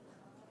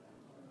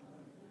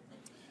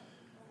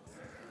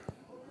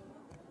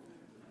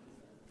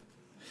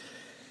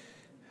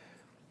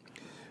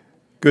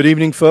Good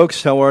evening,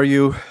 folks. How are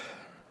you?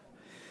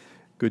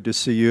 Good to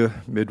see you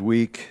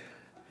midweek.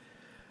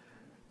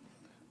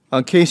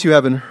 In case you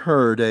haven't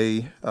heard,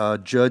 a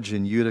judge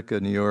in Utica,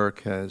 New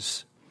York,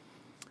 has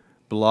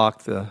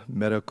blocked the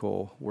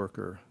medical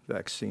worker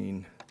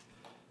vaccine.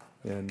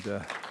 And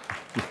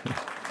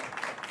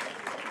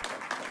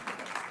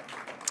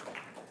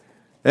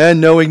and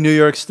knowing New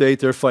York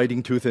State, they're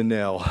fighting tooth and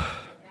nail.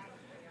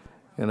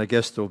 And I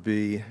guess there'll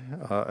be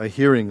a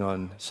hearing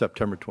on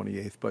September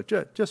 28th.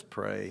 But just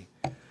pray.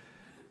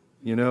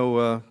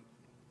 No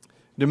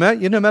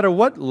matter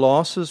what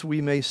losses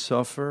we may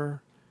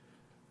suffer,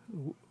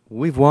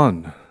 we've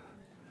won.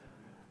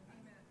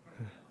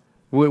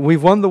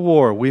 We've won the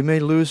war. We may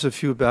lose a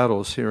few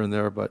battles here and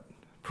there, but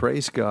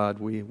praise God,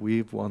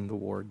 we've won the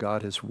war.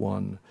 God has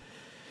won.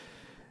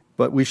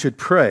 But we should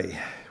pray.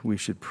 We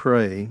should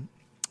pray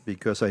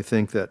because I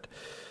think that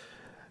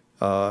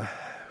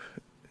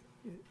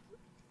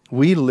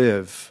we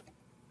live,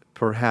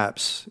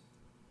 perhaps,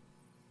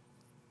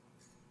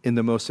 in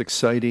the most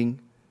exciting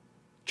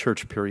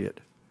church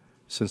period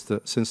since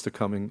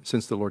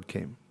the Lord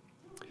came,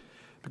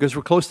 because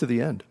we're close to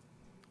the end.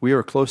 We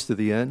are close to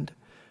the end,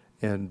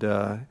 and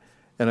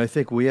I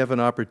think we have an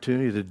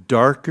opportunity. The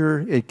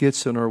darker it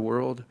gets in our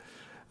world,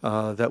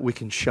 that we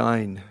can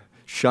shine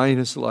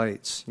as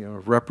lights,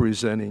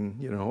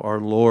 representing our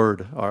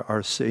Lord,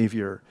 our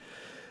Savior.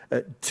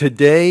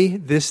 Today,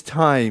 this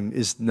time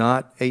is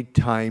not a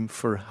time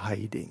for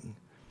hiding,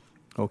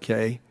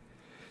 okay?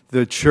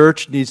 The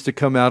church needs to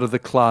come out of the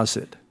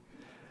closet.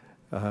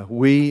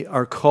 We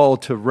are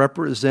called to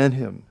represent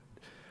Him,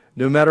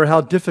 no matter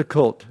how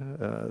difficult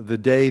the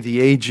day,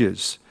 the age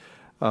is.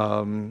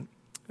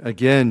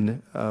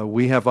 Again,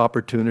 we have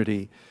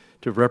opportunity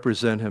to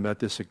represent Him at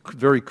this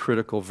very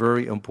critical,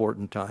 very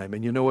important time.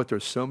 And you know what?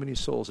 There's so many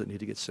souls that need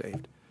to get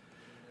saved.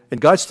 And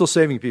God's still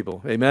saving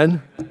people.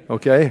 Amen?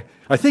 Okay?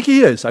 I think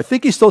He is. I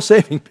think He's still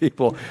saving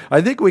people.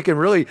 I think we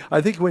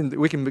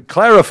can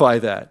clarify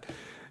that.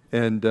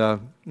 And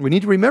we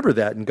need to remember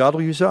that, and God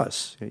will use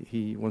us.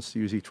 He wants to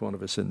use each one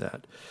of us in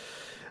that.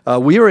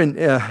 We are in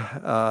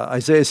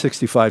Isaiah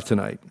 65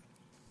 tonight.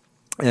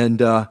 And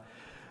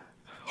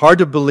hard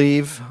to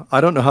believe.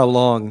 I don't know how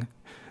long.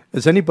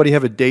 Does anybody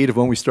have a date of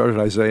when we started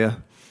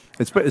Isaiah?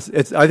 I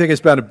think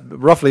it's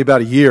roughly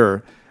about a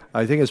year.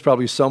 I think it's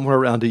probably somewhere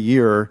around a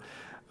year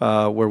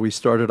where we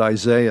started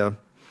Isaiah,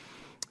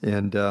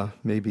 and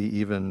maybe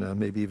even a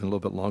little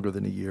bit longer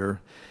than a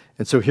year.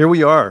 And so here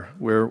we are.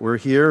 We're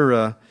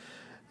here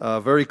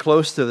very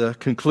close to the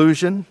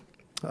conclusion.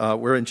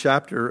 We're in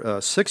chapter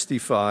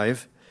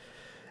 65,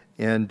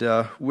 and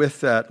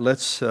with that,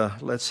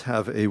 let's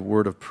have a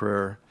word of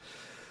prayer.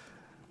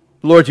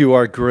 Lord, you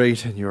are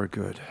great and you are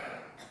good.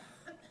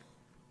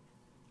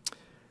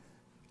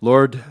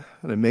 Lord,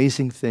 an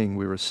amazing thing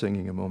we were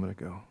singing a moment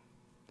ago.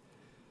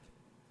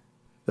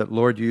 That,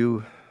 Lord,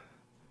 you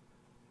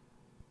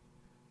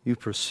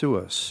pursue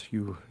us,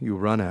 you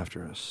run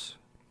after us.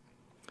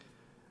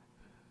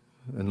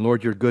 And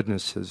Lord, your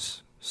goodness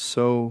has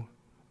so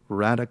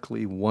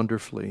radically,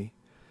 wonderfully,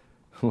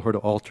 Lord,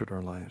 altered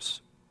our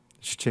lives.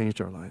 It's changed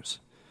our lives.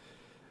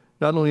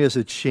 Not only has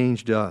it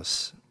changed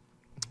us,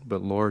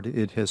 but Lord,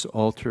 it has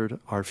altered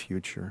our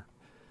future.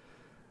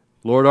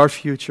 Lord, our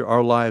future,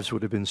 our lives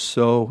would have been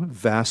so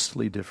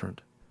vastly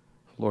different,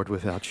 Lord,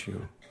 without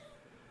you.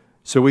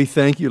 So we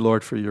thank you,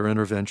 Lord, for your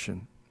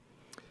intervention.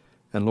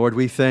 And Lord,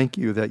 we thank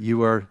you that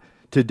you are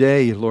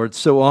today, Lord,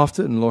 so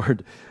often,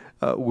 Lord,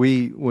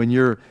 when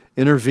you're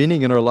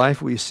intervening in our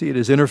life, we see it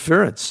as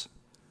interference.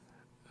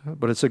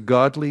 But it's a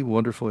godly,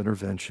 wonderful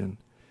intervention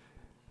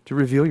to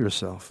reveal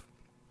yourself.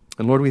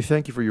 And Lord, we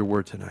thank you for your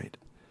word tonight.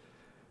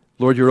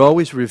 Lord, you're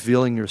always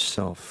revealing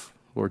yourself,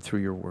 Lord,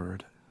 through your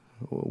word.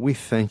 We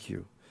thank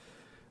you,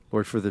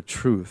 Lord, for the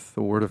truth,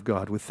 the word of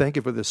God. We thank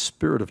you for the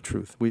spirit of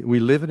truth. We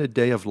live in a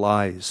day of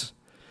lies.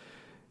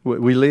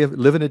 We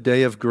live in a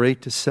day of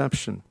great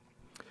deception.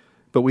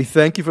 But we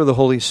thank you for the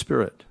Holy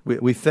Spirit.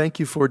 We thank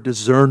you for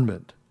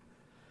discernment.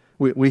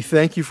 We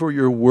thank you for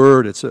your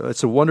word. It's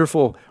a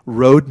wonderful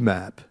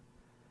roadmap.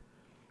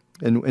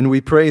 And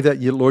we pray that,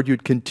 you, Lord,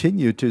 you'd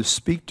continue to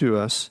speak to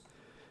us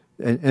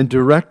and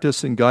direct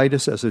us and guide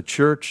us as a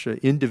church,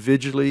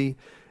 individually,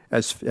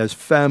 as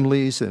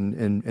families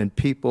and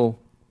people.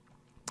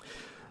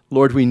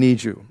 Lord, we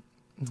need you.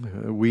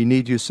 We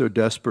need you so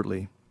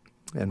desperately.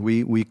 And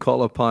we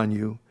call upon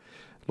you,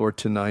 Lord,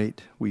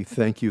 tonight. We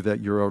thank you that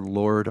you're our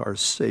Lord, our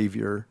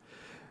Savior.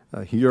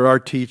 You're our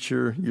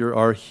teacher. You're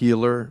our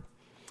healer.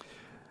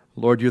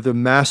 Lord, you're the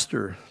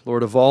master,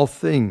 Lord, of all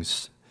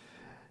things.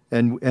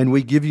 And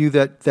we give you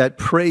that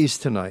praise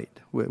tonight.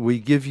 We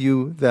give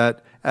you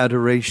that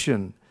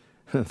adoration,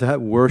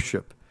 that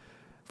worship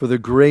for the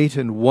great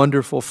and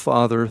wonderful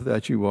Father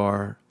that you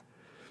are.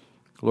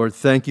 Lord,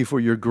 thank you for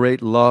your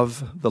great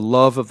love, the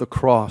love of the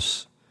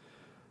cross,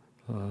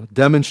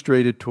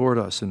 demonstrated toward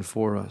us and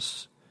for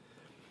us.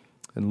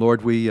 And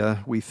Lord,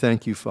 we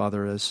thank you,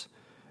 Father, as,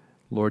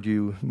 Lord,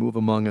 you move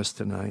among us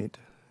tonight,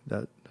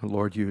 that,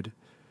 Lord, you'd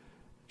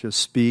just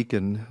speak.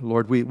 And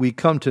Lord, we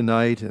come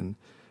tonight and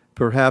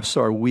Perhaps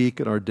our week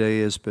and our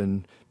day has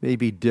been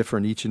maybe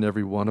different, each and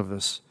every one of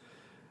us.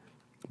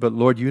 But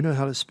Lord, you know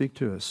how to speak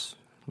to us.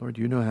 Lord,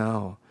 you know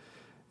how,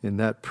 in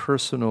that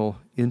personal,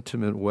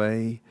 intimate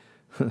way,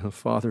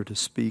 Father, to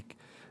speak,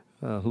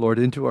 Lord,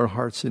 into our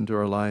hearts, into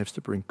our lives,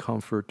 to bring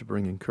comfort, to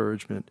bring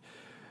encouragement,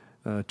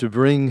 to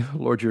bring,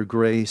 Lord, your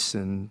grace,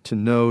 and to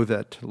know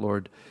that,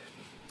 Lord,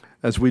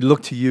 as we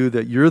look to you,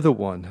 that you're the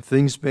one.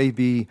 Things may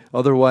be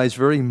otherwise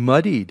very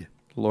muddied,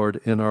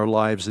 Lord, in our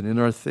lives and in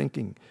our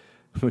thinking,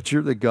 but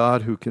you're the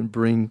God who can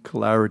bring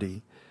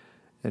clarity,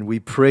 and we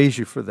praise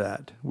you for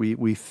that.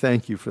 We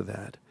thank you for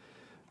that.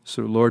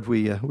 So, Lord,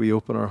 we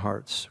open our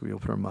hearts, we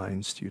open our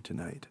minds to you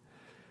tonight.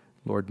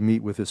 Lord,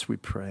 meet with us, we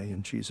pray,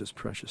 in Jesus'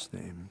 precious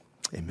name.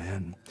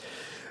 Amen.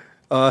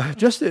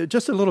 Just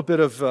a little bit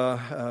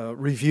of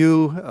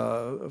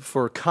review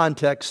for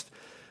context,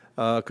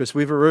 because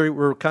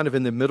we're kind of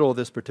in the middle of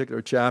this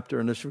particular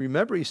chapter. And if you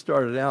remember, he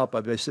started out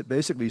by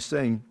basically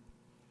saying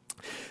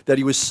that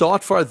he was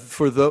sought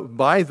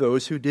by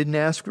those who didn't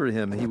ask for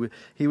him.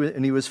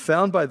 He was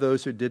found by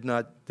those who did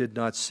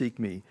not seek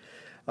me.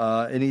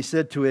 And he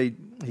said,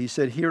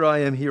 here I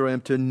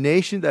am, to a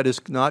nation that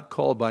is not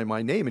called by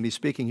my name. And he's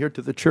speaking here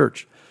to the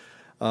church.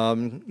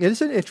 Isn't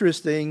it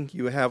interesting?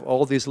 You have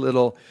all these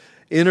little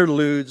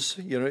interludes,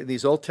 in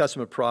these Old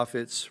Testament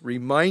prophets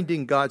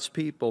reminding God's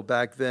people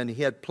back then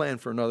he had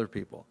planned for another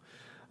people.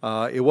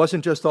 It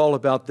wasn't just all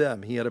about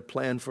them. He had a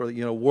plan for,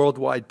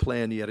 worldwide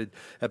plan. He had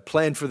a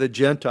plan for the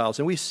Gentiles.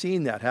 And we've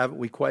seen that, haven't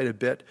we, quite a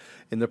bit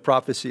in the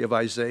prophecy of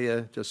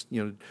Isaiah, just,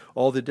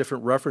 all the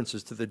different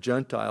references to the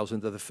Gentiles and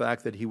to the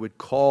fact that he would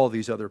call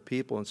these other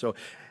people. And so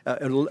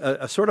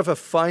a sort of a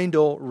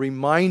final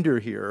reminder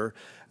here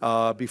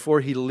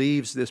before we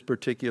leave this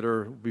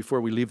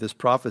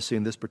prophecy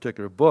in this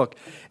particular book.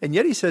 And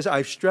yet he says,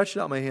 I've stretched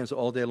out my hands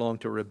all day long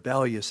to a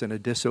rebellious and a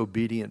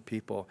disobedient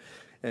people.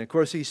 And of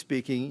course, he's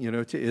speaking,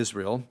 to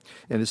Israel.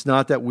 And it's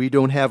not that we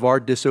don't have our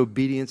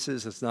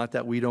disobediences. It's not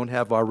that we don't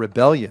have our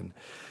rebellion.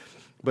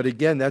 But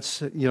again,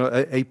 that's,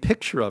 a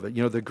picture of it.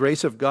 The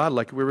grace of God,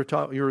 like you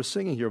were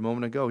singing here a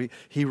moment ago.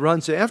 He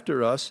runs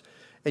after us.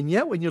 And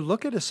yet, when you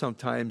look at us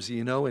sometimes,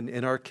 in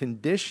our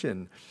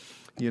condition,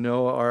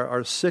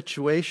 our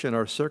situation,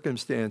 our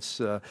circumstance,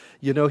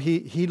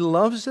 he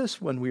loves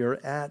us when we are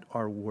at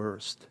our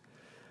worst.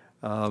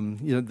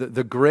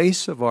 The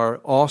grace of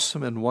our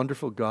awesome and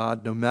wonderful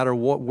God, no matter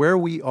where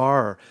we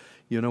are,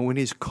 when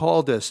he's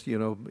called us,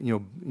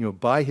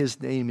 by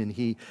his name, and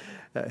he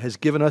has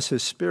given us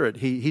his Spirit,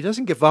 he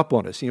doesn't give up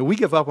on us. We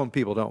give up on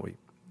people, don't we?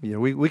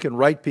 We can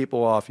write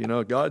people off.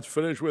 God's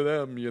finished with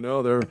them.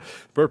 They're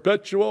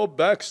perpetual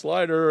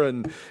backslider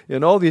and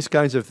all these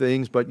kinds of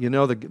things. But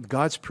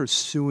God's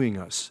pursuing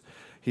us.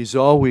 He's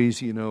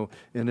always, in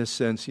a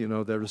sense,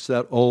 there's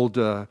that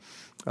old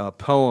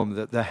poem,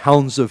 that the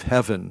hounds of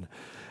heaven,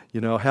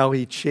 how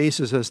he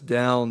chases us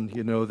down,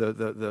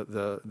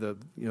 the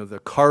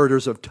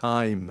corridors of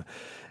time,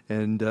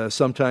 and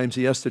sometimes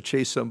he has to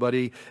chase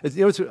somebody.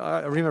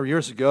 I remember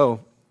years ago,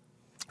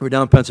 we were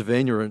down in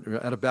Pennsylvania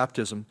at a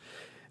baptism,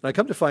 and I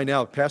come to find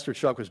out Pastor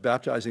Chuck was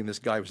baptizing this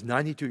guy who was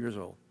 92 years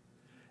old.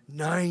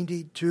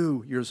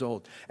 92 years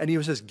old. And he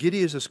was as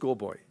giddy as a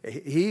schoolboy.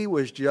 He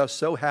was just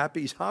so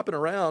happy. He's hopping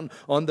around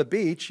on the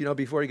beach,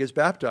 before he gets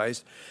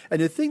baptized.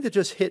 And the thing that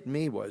just hit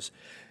me was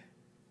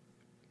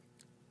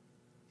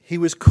he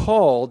was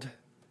called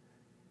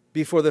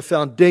before the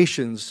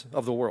foundations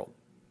of the world.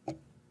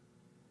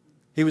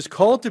 He was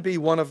called to be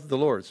one of the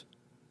Lord's.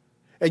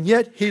 And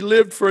yet he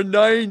lived for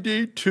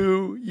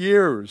 92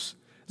 years.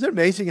 Isn't it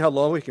amazing how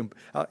long we can,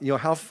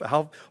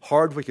 how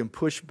hard we can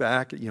push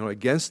back,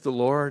 against the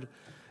Lord,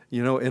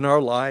 in our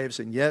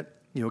lives, and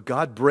yet,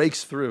 God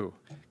breaks through.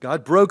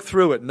 God broke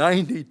through at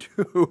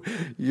 92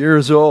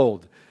 years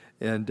old,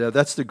 and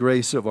that's the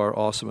grace of our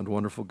awesome and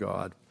wonderful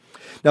God.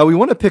 Now, we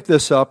want to pick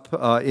this up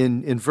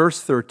in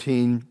verse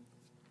 13,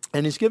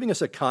 and he's giving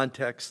us a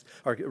context,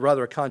 or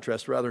rather a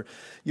contrast,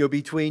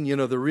 between,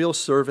 the real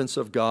servants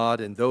of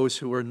God and those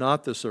who are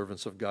not the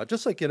servants of God.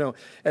 Just like,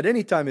 at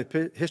any time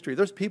in history,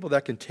 there's people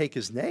that can take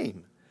his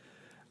name.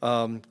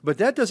 But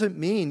that doesn't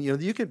mean,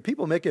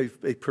 people make a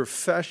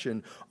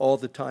profession all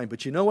the time.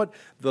 But you know what?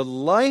 The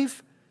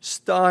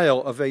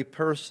lifestyle of a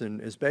person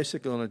is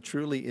basically going to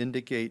truly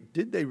indicate,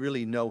 did they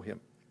really know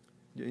him?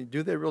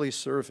 Do they really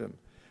serve him?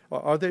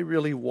 Are they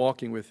really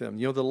walking with him?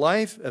 The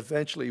life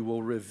eventually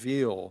will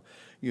reveal,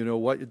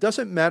 what. It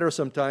doesn't matter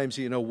sometimes,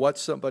 what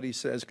somebody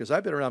says, because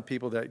I've been around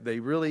people that they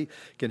really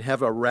can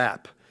have a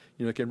rap.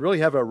 Can really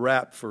have a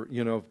rap for,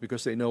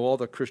 because they know all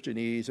the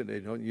Christianese, and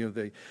they know,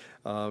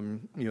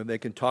 they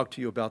can talk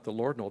to you about the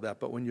Lord and all that.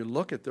 But when you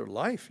look at their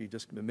life, it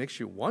makes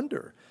you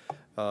wonder,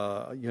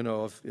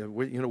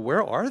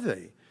 where are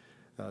they?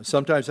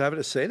 Sometimes I have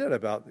to say that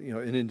about,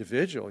 an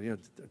individual.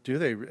 Do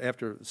they,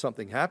 after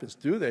something happens,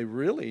 do they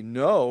really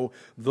know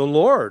the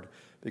Lord?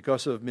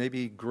 Because of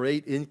maybe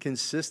great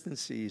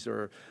inconsistencies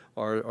or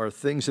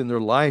things in their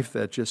life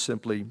that just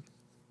simply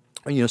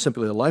a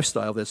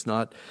lifestyle that's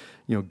not,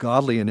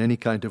 godly in any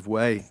kind of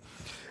way.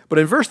 But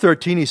in verse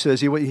 13, he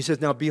says,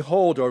 now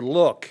behold or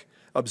look.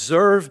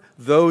 Observe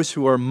those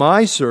who are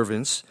my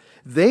servants.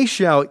 They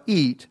shall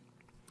eat.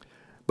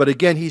 But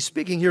again, he's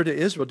speaking here to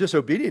Israel,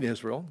 disobedient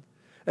Israel.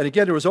 And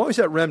again, there was always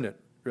that remnant.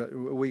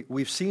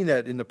 We've seen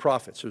that in the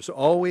prophets. There's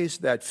always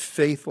that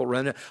faithful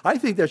remnant. I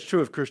think that's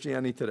true of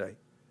Christianity today.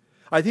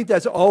 I think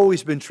that's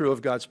always been true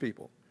of God's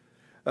people.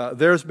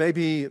 There's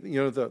maybe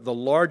the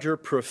larger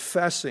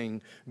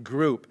professing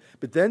group,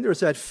 but then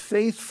there's that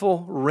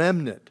faithful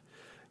remnant,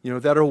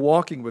 that are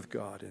walking with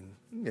God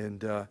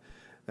and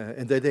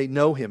that they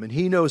know Him and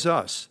He knows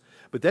us.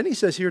 But then He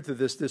says here to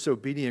this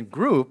disobedient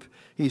group,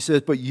 He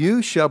says, "But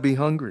you shall be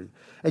hungry."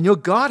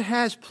 And God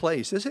has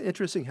placed. Isn't it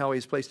interesting how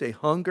He's placed a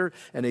hunger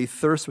and a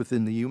thirst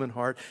within the human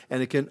heart,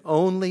 and it can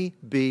only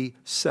be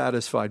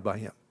satisfied by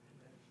Him.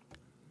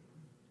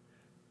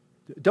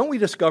 Don't we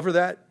discover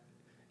that?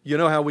 You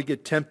know how we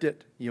get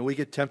tempted? We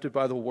get tempted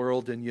by the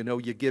world, and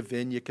you give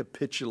in, you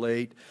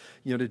capitulate,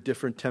 to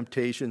different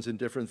temptations and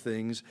different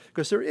things.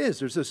 Because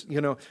there's this,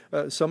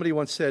 somebody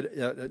once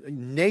said,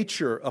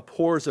 nature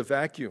abhors a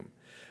vacuum.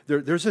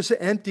 There's this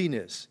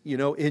emptiness,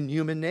 in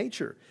human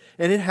nature,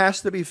 and it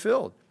has to be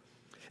filled.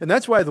 And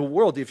that's why the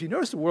world, if you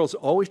notice, the world's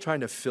always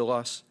trying to fill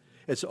us.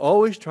 It's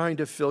always trying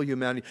to fill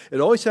humanity.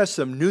 It always has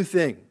some new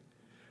thing,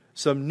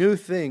 some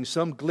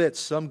glitz,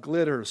 some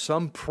glitter,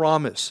 some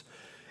promise.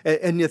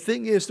 And the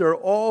thing is, they're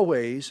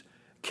always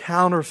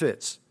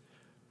counterfeits.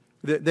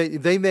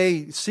 They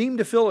may seem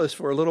to fill us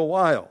for a little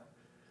while,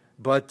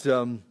 but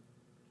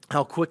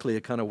how quickly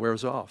it kind of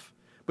wears off.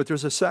 But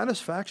there's a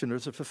satisfaction,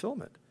 there's a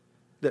fulfillment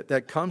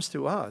that comes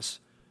to us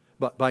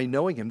by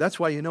knowing Him. That's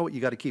why you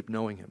got to keep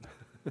knowing Him.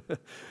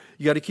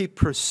 You got to keep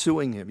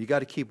pursuing Him. You got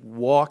to keep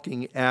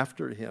walking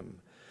after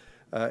Him.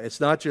 It's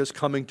not just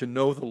coming to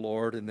know the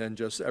Lord and then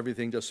just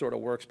everything just sort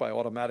of works by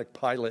automatic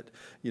pilot,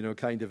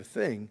 kind of a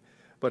thing.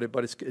 But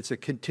it's a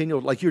continual,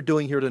 like you're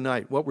doing here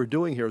tonight. What we're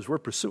doing here is we're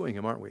pursuing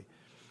Him, aren't we?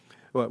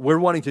 We're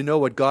wanting to know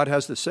what God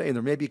has to say, and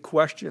there may be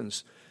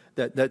questions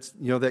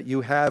that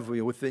you have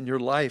within your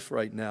life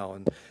right now.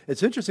 And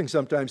it's interesting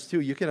sometimes too.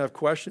 You can have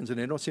questions and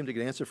they don't seem to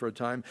get answered for a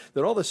time.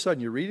 Then all of a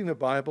sudden you're reading the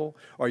Bible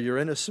or you're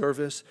in a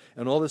service,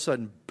 and all of a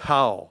sudden,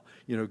 pow!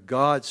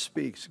 God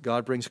speaks.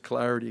 God brings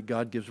clarity.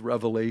 God gives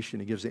revelation.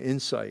 He gives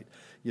insight.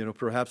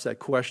 Perhaps that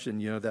question,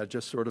 that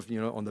just sort of,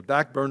 on the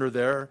back burner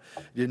there,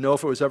 you didn't know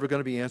if it was ever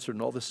going to be answered,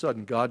 and all of a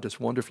sudden God just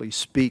wonderfully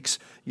speaks,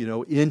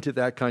 into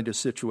that kind of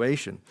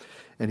situation,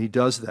 and He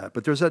does that.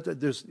 But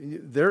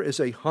there is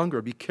a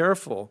hunger. Be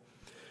careful,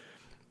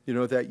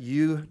 that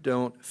you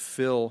don't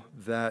fill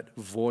that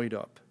void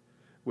up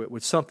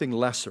with something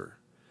lesser.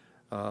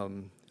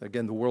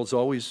 Again, the world's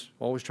always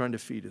trying to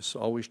feed us,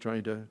 always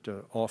trying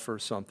to offer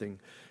something.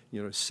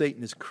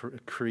 Satan has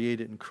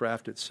created and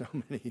crafted so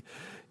many,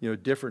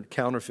 different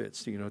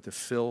counterfeits, to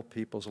fill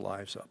people's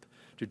lives up,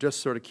 to just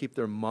sort of keep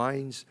their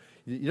minds.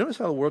 You notice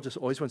how the world just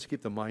always wants to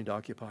keep the mind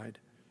occupied?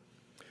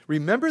 Do you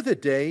remember the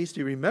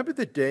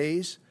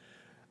days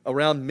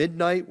around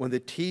midnight when the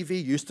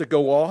TV used to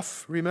go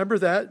off? Remember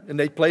that? And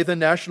they'd play the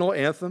national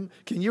anthem.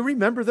 Can you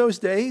remember those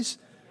days?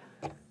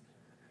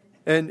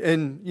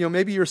 And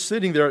maybe you're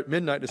sitting there at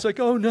midnight. It's like,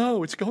 oh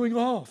no, it's going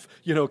off,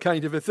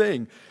 kind of a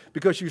thing,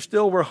 because you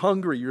still were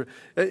hungry.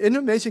 Isn't it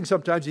amazing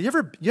sometimes? You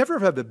ever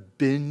have a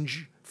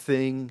binge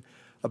thing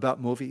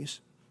about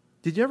movies?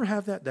 Did you ever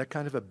have that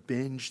kind of a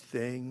binge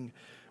thing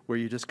where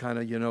you just kind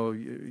of,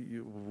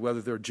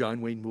 whether they're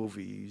John Wayne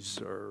movies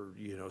or,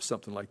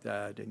 something like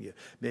that, and you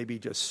maybe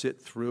just sit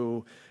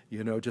through,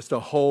 just a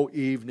whole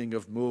evening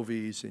of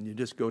movies, and you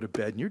just go to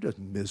bed, and you're just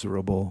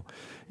miserable.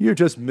 You're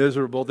just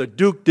miserable. The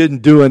Duke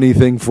didn't do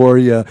anything for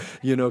you,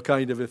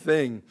 kind of a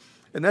thing.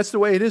 And that's the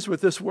way it is with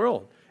this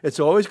world.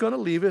 It's always going to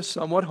leave us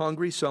somewhat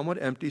hungry,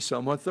 somewhat empty,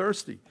 somewhat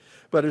thirsty.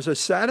 But there's a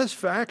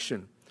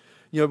satisfaction.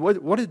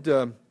 What did...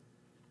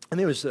 I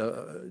think it was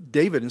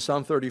David in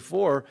Psalm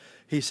 34.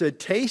 He said,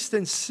 "Taste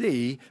and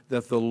see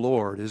that the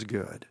Lord is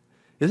good."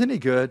 Isn't He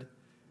good?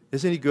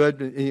 Isn't He good?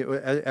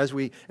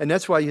 And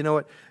that's why,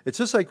 it's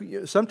just like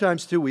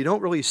sometimes too, we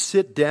don't really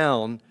sit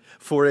down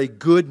for a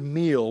good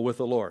meal with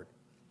the Lord.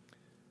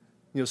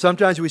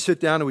 Sometimes we sit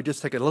down and we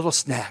just take a little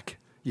snack.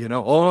 I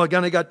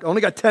only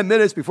got 10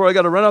 minutes before I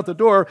got to run out the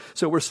door.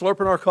 So we're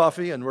slurping our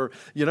coffee and we're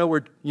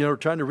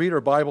trying to read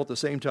our Bible at the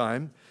same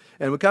time.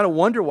 And we kind of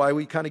wonder why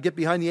we kind of get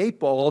behind the eight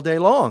ball all day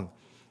long.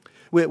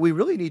 We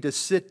really need to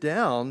sit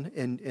down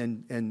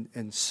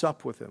and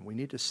sup with Him. We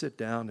need to sit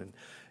down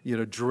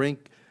and,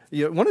 drink.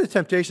 One of the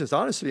temptations,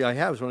 honestly, I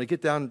have is when I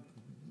get down,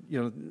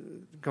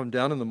 come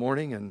down in the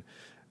morning and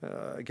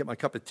I get my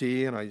cup of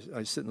tea and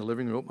I sit in the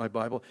living room with my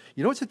Bible.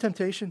 You know what's a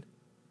temptation?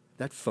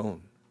 That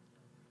phone.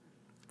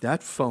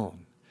 That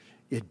phone.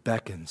 It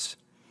beckons.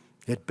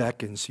 It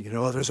beckons.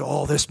 There's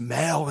all this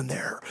mail in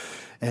there.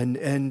 And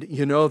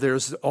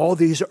there's all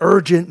these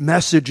urgent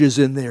messages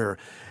in there.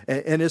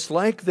 And it's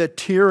like the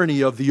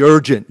tyranny of the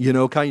urgent,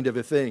 kind of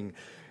a thing.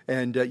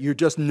 And you're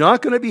just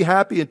not going to be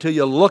happy until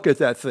you look at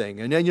that thing.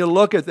 And then you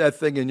look at that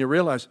thing and you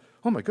realize,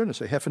 oh my goodness,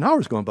 a half an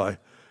hour's gone by,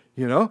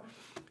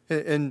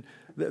 And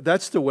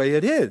that's the way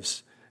it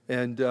is.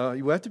 And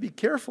you have to be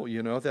careful,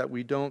 that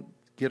we don't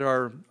get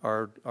our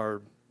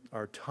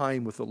our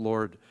time with the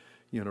Lord,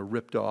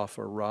 ripped off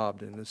or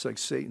robbed. And it's like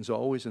Satan's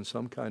always in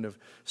some kind of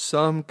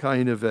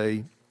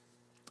a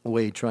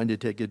way trying to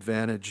take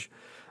advantage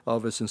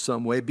of us in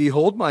some way.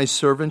 Behold, my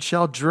servant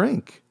shall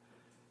drink,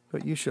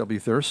 but you shall be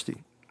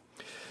thirsty.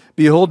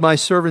 Behold, my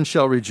servant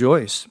shall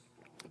rejoice,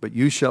 but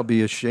you shall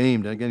be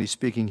ashamed. And again, he's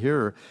speaking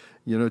here,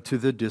 to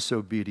the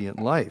disobedient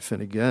life.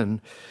 And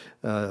again,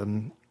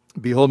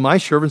 behold, my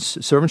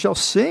servant shall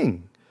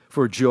sing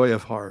for joy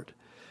of heart.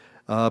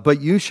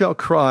 But you shall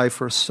cry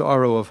for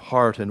sorrow of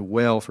heart and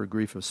wail for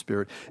grief of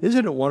spirit.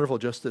 Isn't it wonderful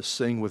just to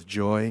sing with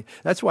joy?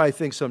 That's why I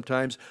think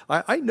sometimes,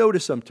 I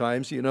notice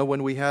sometimes,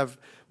 when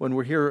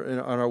we're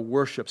here on our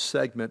worship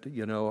segment,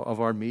 of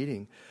our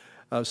meeting,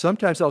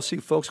 sometimes I'll see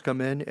folks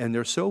come in and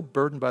they're so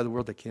burdened by the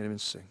world they can't even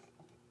sing.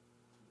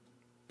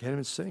 Can't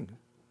even sing.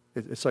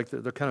 It's like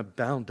they're kind of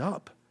bound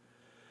up.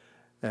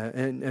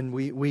 And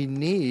we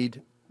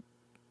need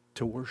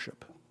to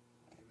worship.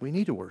 We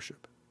need to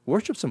worship.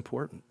 Worship's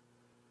important.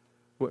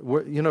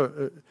 We're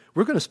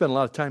going to spend a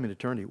lot of time in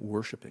eternity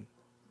worshiping.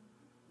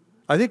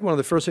 I think one of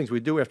the first things we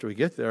do after we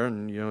get there,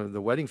 and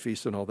the wedding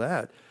feast and all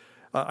that,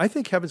 I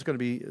think heaven's going to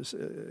be,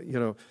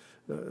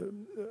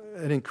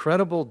 an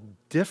incredible,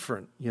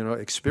 different,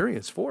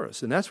 experience for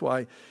us, and that's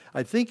why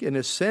I think, in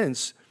a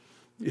sense,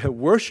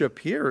 worship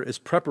here is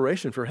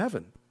preparation for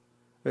heaven.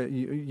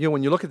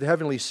 When you look at the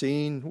heavenly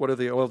scene, what are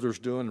the elders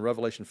doing in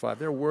Revelation 5?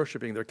 They're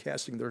worshiping. They're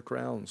casting their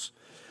crowns,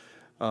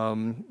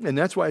 and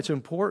that's why it's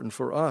important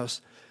for us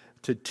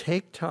to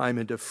take time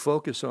and to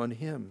focus on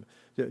Him,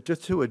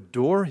 just to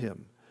adore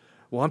Him.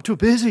 Well, I'm too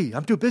busy.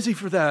 I'm too busy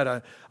for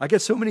that. I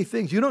get so many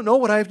things. You don't know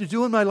what I have to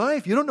do in my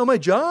life. You don't know my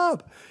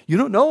job. You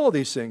don't know all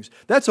these things.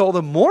 That's all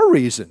the more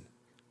reason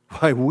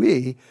why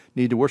we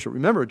need to worship.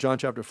 Remember John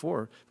chapter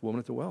 4, the woman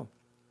at the well.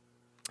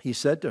 He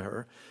said to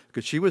her,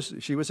 because she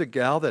was a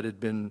gal that had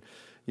been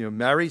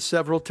married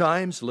several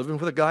times, living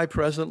with a guy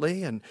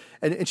presently, and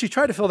she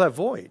tried to fill that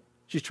void.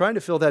 She's trying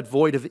to fill that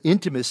void of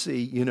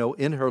intimacy,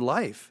 in her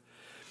life.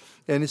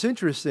 And it's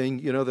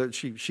interesting,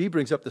 that she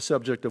brings up the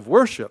subject of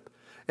worship.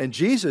 And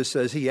Jesus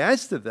says, he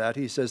adds to that,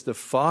 he says, the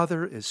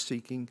Father is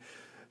seeking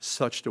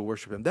such to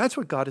worship Him. That's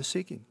what God is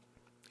seeking.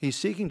 He's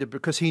seeking to,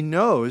 because He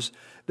knows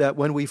that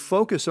when we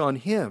focus on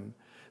Him,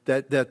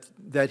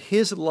 that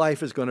His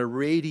life is going to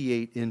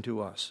radiate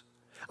into us.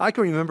 I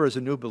can remember as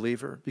a new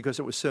believer, because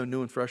it was so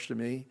new and fresh to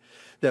me,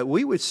 that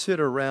we would sit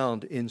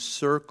around in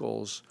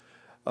circles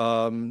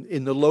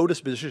in the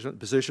lotus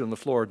position on the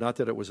floor. Not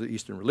that it was an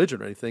Eastern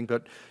religion or anything,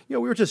 but we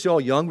were just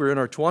all young. We were in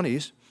our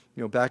 20s,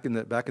 back in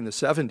the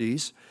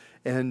 70s,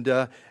 and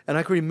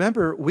I can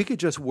remember we could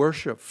just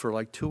worship for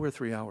like 2 or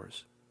 3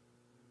 hours,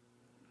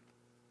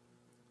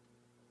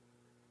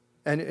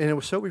 and it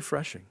was so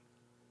refreshing.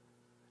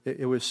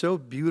 It was so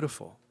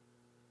beautiful,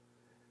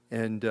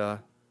 and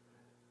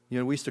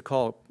we used to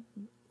call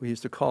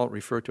it,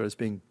 refer to it as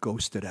being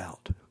ghosted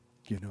out,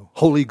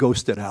 holy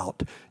ghosted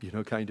out,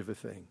 kind of a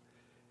thing.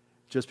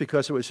 Just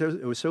because it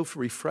was so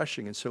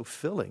refreshing and so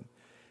filling.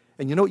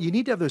 And you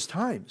need to have those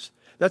times.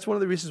 That's one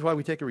of the reasons why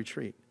we take a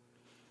retreat.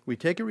 We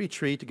take a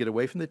retreat to get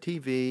away from the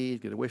TV,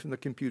 get away from the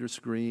computer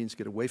screens,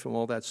 get away from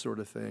all that sort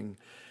of thing.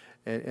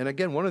 And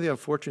again, one of the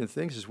unfortunate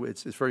things is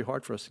it's very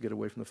hard for us to get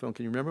away from the phone.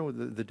 Can you remember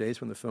the days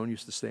when the phone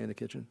used to stay in the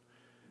kitchen?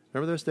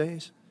 Remember those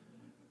days?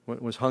 When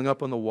it was hung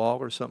up on the wall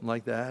or something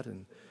like that,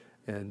 and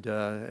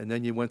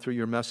then you went through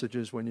your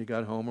messages when you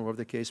got home or whatever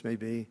the case may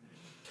be.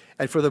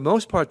 And for the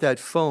most part, that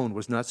phone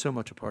was not so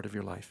much a part of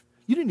your life.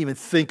 You didn't even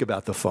think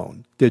about the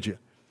phone, did you?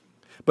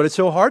 But it's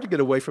so hard to get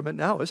away from it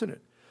now, isn't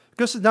it?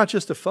 Because it's not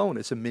just a phone,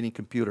 it's a mini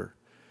computer.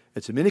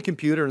 It's a mini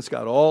computer, and it's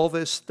got all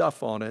this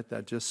stuff on it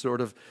that just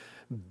sort of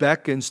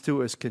beckons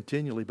to us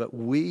continually. But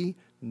what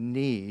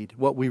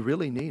we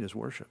really need is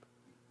worship.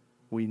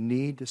 We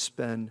need to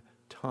spend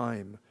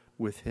time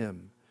with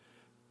Him.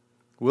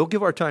 We'll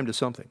give our time to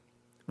something.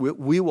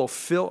 We will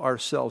fill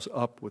ourselves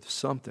up with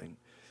something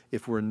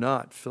if we're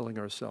not filling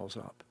ourselves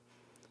up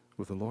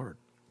with the Lord.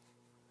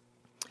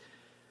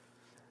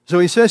 So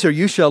he says here,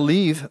 you shall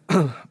leave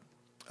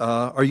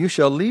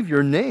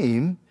your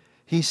name,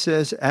 he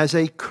says, as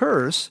a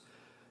curse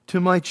to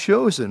my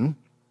chosen.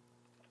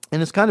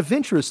 And it's kind of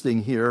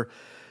interesting here.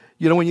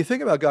 When you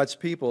think about God's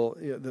people,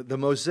 the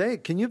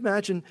Mosaic, can you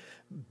imagine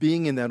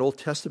being in that Old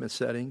Testament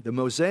setting? The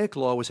Mosaic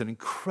law was an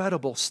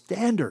incredible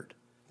standard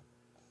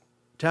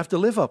to have to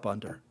live up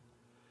under.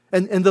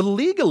 And the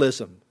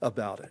legalism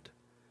about it.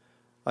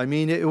 I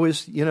mean, it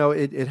was,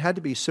 it had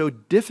to be so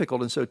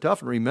difficult and so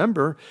tough. And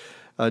remember,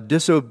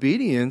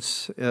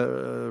 disobedience,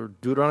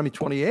 Deuteronomy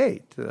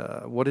 28,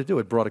 what did it do?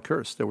 It brought a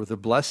curse. There were the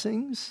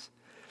blessings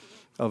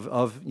of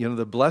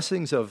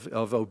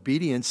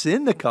obedience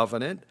in the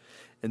covenant,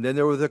 and then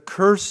there were the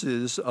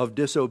curses of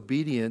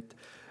disobedience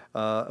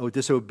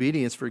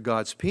for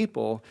God's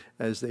people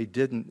as they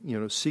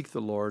didn't, seek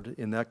the Lord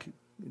in that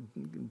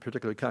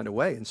particular kind of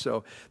way. And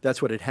so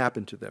that's what had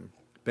happened to them.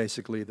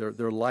 Basically,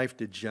 their life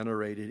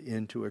degenerated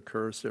into a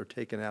curse. They're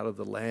taken out of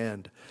the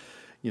land.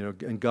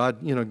 And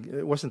God,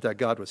 it wasn't that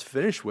God was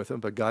finished with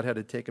them, but God had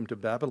to take them to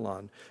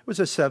Babylon. It was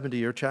a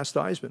 70-year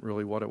chastisement,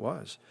 really, what it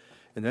was.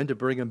 and then to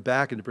bring them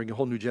back and to bring a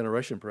whole new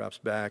generation perhaps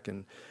back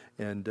and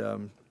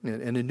a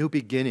new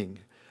beginning.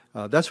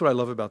 That's what I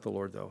love about the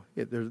Lord, though.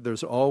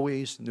 There's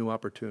always new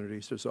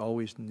opportunities. There's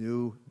always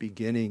new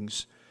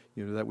beginnings,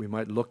 that we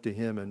might look to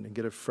Him and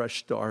get a fresh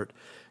start,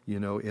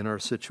 in our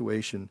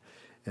situation.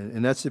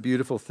 And that's the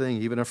beautiful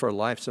thing. Even if our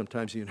life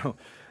sometimes,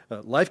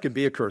 life can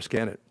be a curse,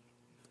 can it?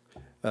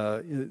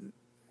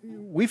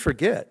 We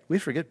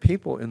forget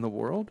people in the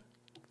world,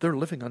 they're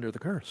living under the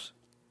curse,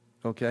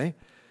 okay?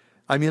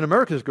 I mean,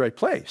 America's a great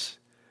place,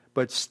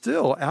 but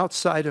still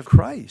outside of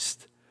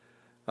Christ,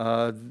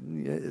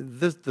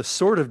 the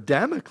sword of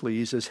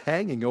Damocles is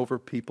hanging over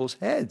people's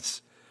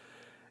heads.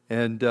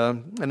 And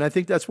I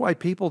think that's why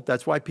people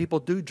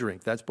do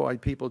drink. That's why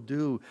people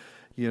do,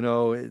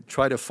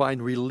 try to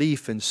find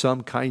relief in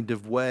some kind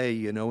of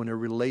way, in a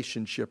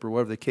relationship or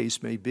whatever the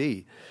case may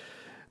be.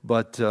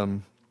 But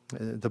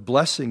the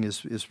blessing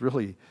is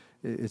really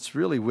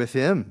with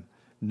Him,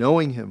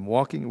 knowing Him,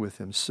 walking with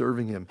Him,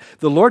 serving Him.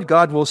 The Lord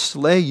God will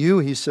slay you,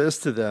 He says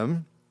to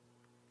them,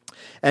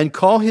 and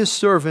call His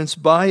servants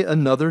by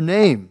another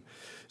name.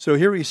 So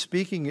here He's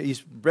speaking,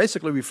 He's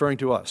basically referring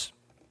to us.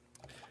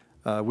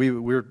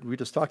 We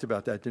just talked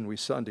about that, didn't we,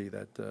 Sunday,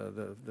 that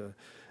the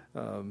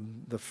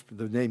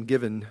name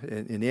given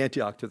in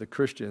Antioch to the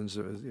Christians,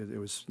 it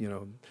was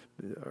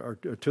or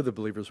to the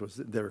believers was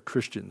they're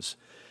Christians.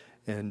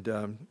 And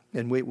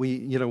we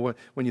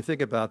when you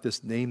think about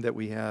this name that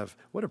we have,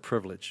 what a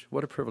privilege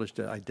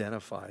to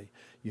identify,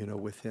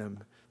 with Him,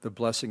 the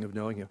blessing of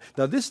knowing Him.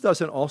 Now, this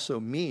doesn't also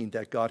mean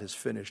that God has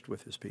finished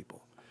with His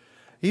people.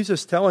 He's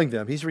just telling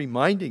them, He's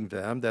reminding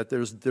them that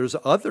there's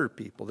other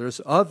people, there's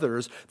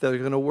others that are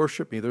going to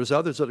worship me, there's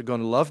others that are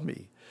going to love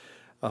me.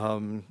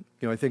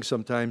 I think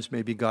sometimes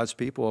maybe God's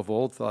people of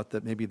old thought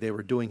that maybe they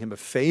were doing Him a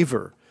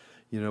favor,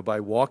 by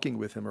walking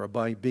with Him or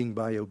by being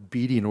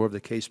obedient, or whatever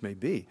the case may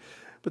be.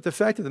 But the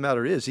fact of the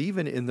matter is,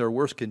 even in their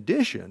worst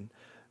condition,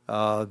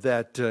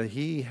 that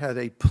He had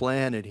a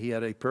plan and He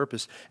had a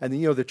purpose. And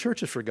the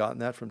church has forgotten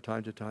that from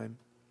time to time.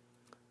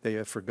 They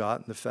have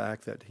forgotten the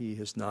fact that He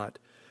has not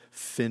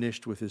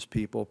finished with His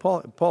people.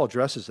 Paul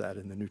addresses that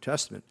in the New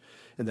Testament.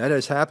 And that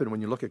has happened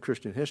when you look at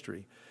Christian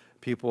history.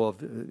 People,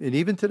 and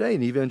even today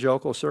in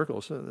evangelical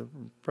circles,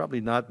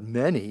 probably not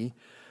many,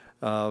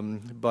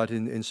 but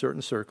in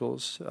certain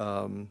circles,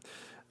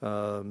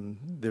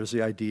 there's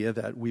the idea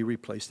that we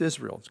replaced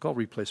Israel. It's called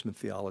replacement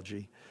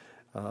theology.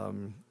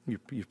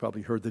 You've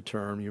probably heard the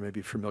term. You may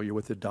be familiar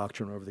with the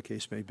doctrine, whatever the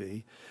case may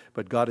be.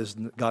 But God is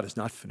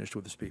not finished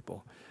with His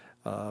people.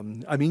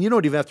 You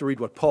don't even have to read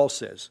what Paul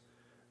says.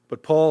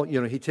 But Paul,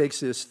 he takes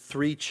this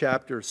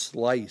 3-chapter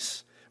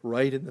slice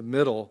right in the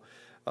middle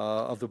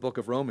of the book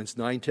of Romans,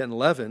 9, 10,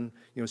 11,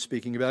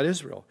 speaking about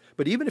Israel.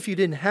 But even if you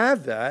didn't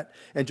have that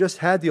and just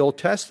had the Old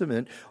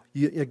Testament,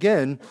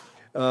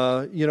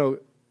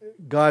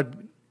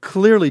 God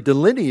clearly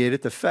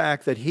delineated the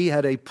fact that He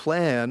had a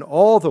plan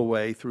all the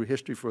way through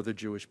history for the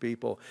Jewish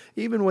people,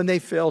 even when they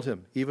failed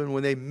Him, even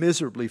when they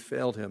miserably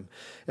failed Him.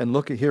 And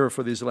look here,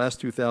 for these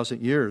last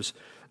 2,000 years,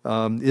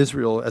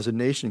 Israel as a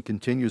nation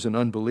continues in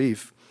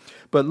unbelief.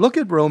 But look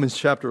at Romans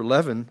chapter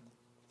 11.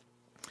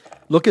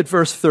 Look at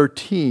verse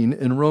 13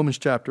 in Romans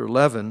chapter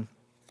 11.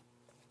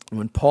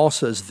 When Paul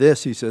says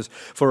this, he says,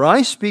 "For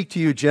I speak to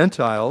you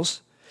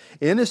Gentiles,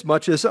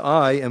 inasmuch as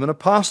I am an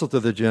apostle to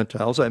the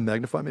Gentiles, I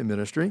magnify my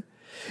ministry,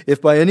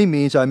 if by any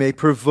means I may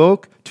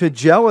provoke to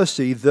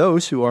jealousy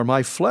those who are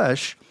my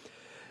flesh,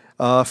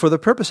 for the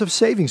purpose of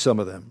saving some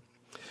of them.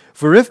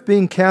 For if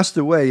being cast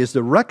away is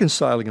the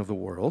reconciling of the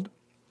world,"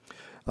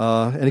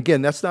 and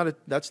again, that's not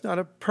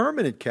a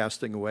permanent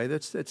casting away.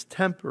 That's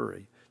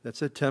temporary.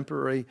 That's a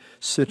temporary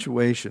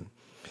situation.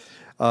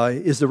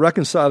 Is the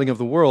reconciling of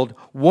the world,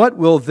 what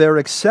will their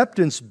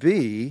acceptance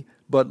be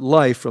but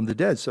life from the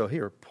dead? So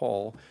here,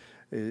 Paul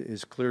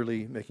is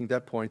clearly making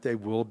that point. They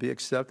will be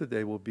accepted.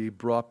 They will be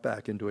brought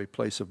back into a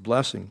place of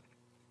blessing.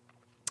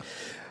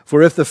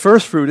 For if the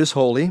first fruit is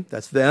holy,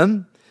 that's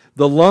them,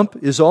 the lump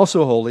is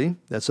also holy,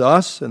 that's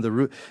us, and the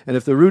root. And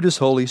if the root is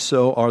holy,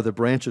 so are the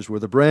branches, were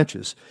the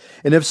branches.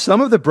 And if some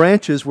of the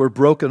branches were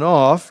broken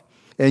off,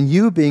 and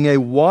you, being a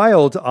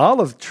wild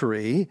olive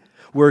tree,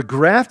 were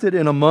grafted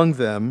in among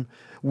them,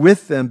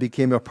 with them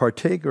became a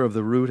partaker of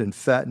the root and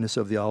fatness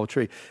of the olive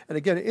tree. And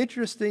again,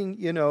 interesting,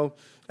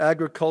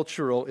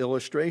 agricultural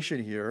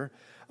illustration here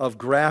of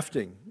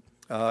grafting.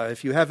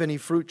 If you have any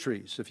fruit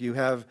trees, if you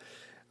have,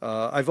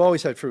 I've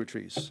always had fruit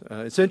trees.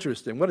 It's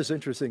interesting. What is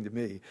interesting to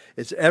me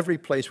is every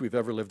place we've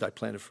ever lived, I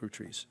planted fruit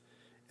trees.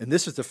 And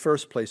this is the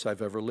first place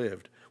I've ever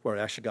lived where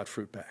I actually got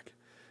fruit back.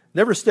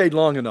 Never stayed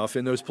long enough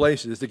in those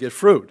places to get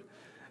fruit.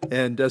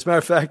 And as a matter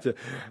of fact,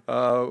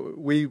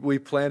 we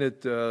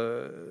planted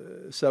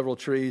several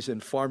trees in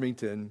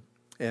Farmington,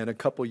 and a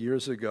couple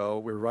years ago,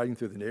 we were riding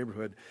through the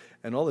neighborhood,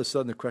 and all of a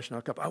sudden the question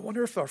woke up, I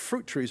wonder if our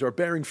fruit trees are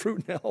bearing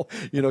fruit now,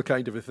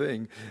 kind of a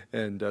thing.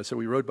 And so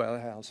we rode by the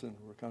house, and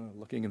we're kind of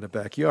looking in the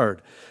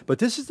backyard. But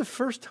this is the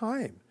first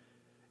time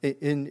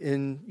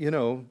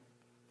in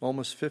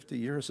almost 50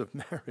 years of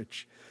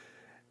marriage.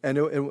 And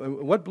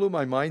what blew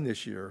my mind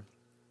this year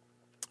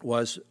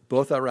was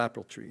both our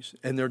apple trees,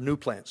 and they're new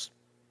plants.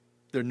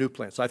 They're new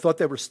plants. I thought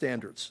they were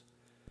standards,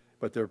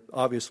 but they're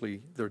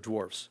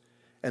dwarfs.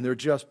 And they're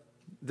just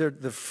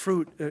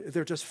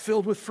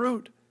filled with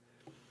fruit.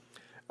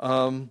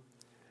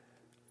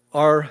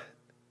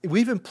 We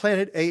even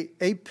planted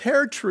a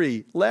pear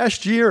tree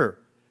last year.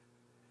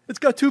 It's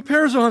got 2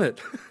 pears on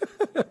it.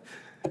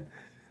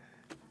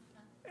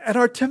 And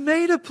our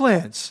tomato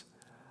plants.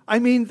 I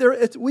mean,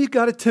 we've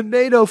got a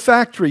tomato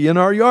factory in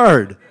our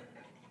yard.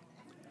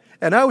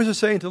 And I was just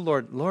saying to the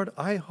Lord, Lord,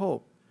 I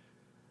hope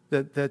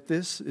that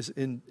this is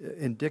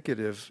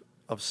indicative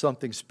of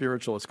something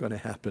spiritual that's going to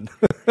happen.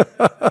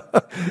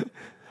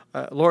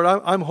 Lord,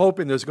 I'm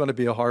hoping there's going to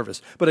be a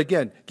harvest. But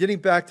again, getting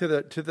back to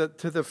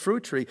the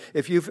fruit tree,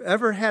 if you've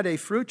ever had a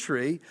fruit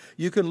tree,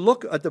 you can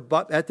look at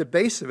the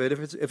base of it.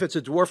 If it's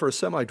a dwarf or a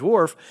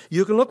semi-dwarf,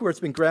 you can look where it's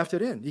been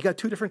grafted in. You got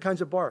 2 different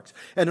kinds of barks,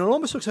 and it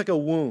almost looks like a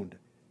wound.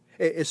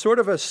 It's sort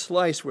of a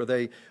slice where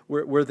they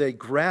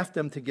graft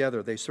them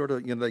together. They sort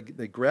of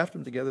they graft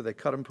them together. They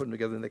cut them, put them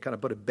together, and they kind of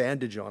put a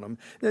bandage on them.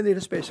 And then they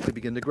just basically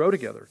begin to grow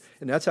together,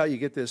 and that's how you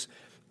get this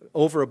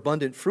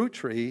overabundant fruit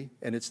tree,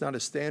 and it's not a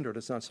standard.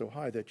 It's not so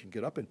high that you can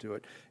get up into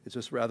it. It's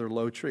just a rather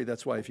low tree.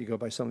 That's why if you go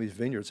by some of these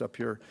vineyards up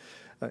here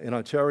in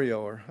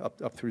Ontario or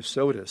up through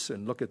Sodus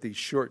and look at these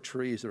short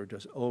trees that are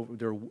just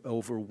they're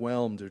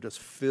overwhelmed. They're just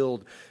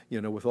filled,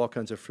 with all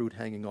kinds of fruit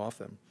hanging off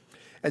them.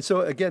 And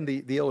so again,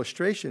 the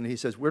illustration, he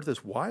says, we're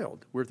this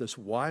wild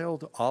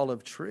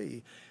olive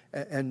tree,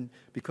 and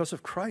because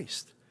of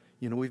Christ,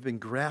 we've been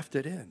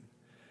grafted in.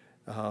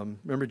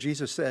 Remember,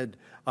 Jesus said,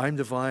 "I'm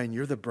the vine,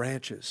 you're the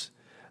branches."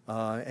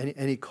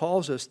 And he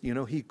calls us,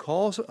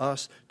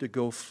 to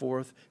go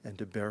forth and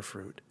to bear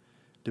fruit,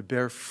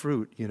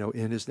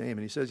 in his name.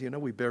 And he says,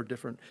 we bear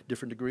different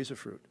degrees of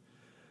fruit,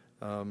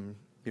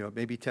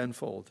 maybe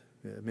 10-fold,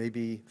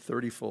 maybe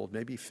 30-fold,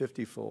 maybe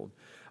 50-fold.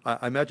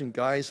 I imagine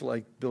guys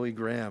like Billy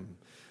Graham,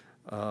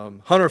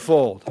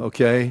 100-fold,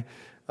 okay,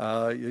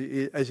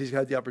 as he's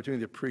had the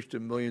opportunity to preach to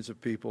millions of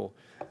people.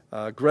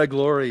 Greg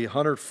Laurie,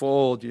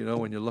 100-fold,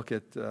 when you look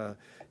at,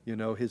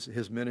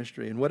 his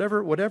ministry. And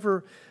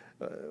whatever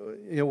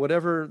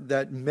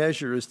that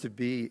measure is to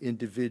be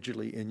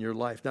individually in your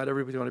life. Not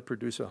everybody's going to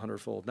produce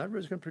 100-fold. Not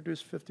everybody's going to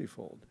produce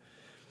 50-fold.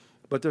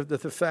 But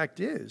the fact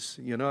is,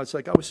 it's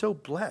like I was so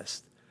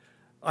blessed.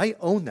 I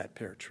own that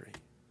pear tree.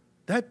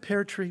 That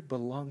pear tree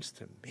belongs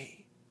to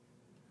me.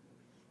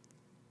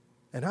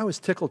 And I was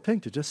tickled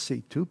pink to just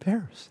see 2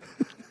 pears.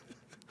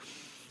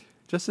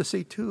 Just to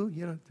see 2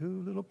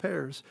 little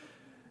pears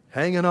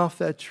hanging off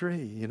that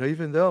tree,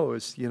 even though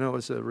it's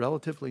a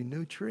relatively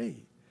new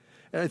tree.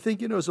 And I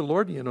think, as the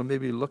Lord,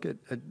 maybe look at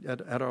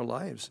our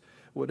lives,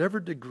 whatever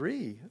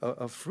degree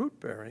of fruit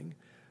bearing,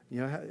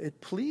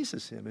 it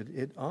pleases Him,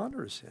 it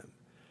honors Him,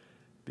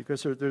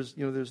 because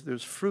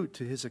there's fruit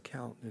to His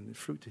account and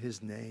fruit to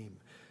His name,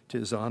 to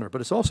His honor.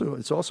 But it's also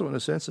in a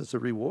sense it's a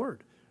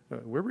reward.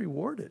 We're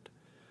rewarded,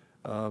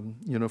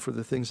 for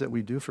the things that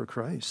we do for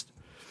Christ.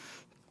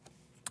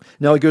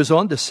 Now he goes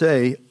on to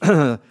say,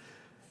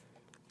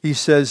 he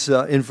says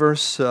in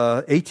verse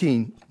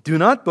 18, "Do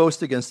not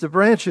boast against the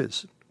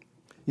branches."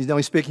 He's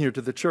speaking here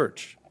to the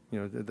church.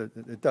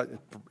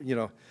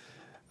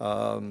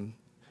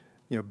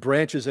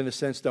 Branches in a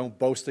sense don't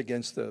boast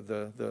against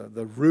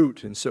the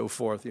root and so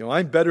forth.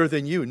 I'm better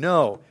than you.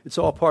 No, it's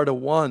all part of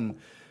one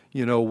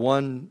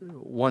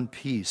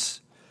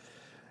piece.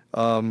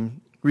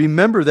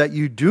 Remember that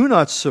you do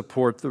not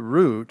support the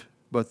root,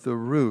 but the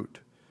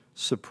root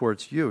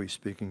supports you. He's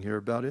speaking here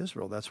about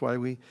Israel. That's why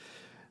we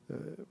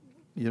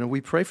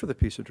pray for the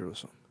peace of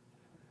Jerusalem.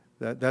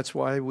 That's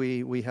why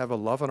we have a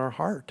love in our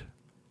heart,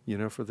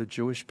 for the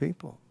Jewish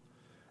people.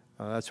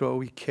 That's why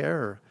we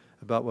care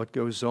about what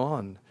goes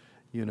on,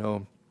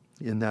 in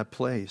that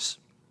place.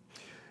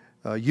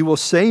 You will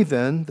say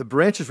then, the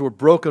branches were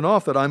broken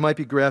off that I might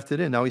be grafted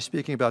in. Now he's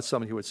speaking about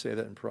someone who would say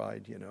that in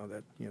pride,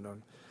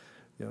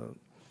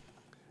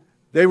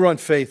 they were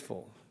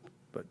unfaithful,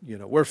 but,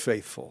 we're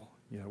faithful.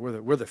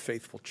 We're the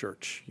faithful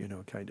church,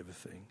 kind of a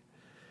thing.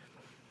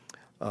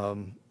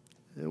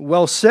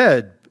 Well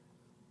said,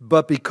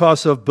 but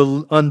because of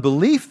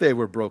unbelief they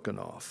were broken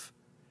off.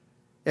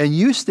 And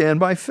you stand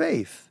by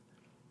faith.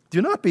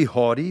 Do not be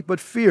haughty, but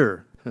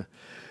fear.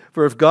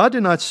 For if God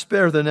did not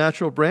spare the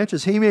natural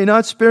branches, He may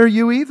not spare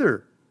you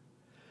either.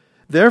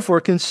 Therefore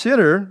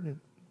consider,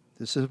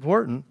 this is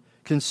important,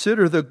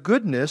 consider the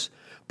goodness,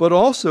 but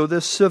also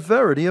the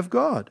severity of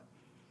God.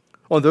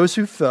 On those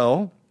who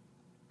fell,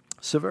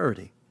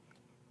 severity.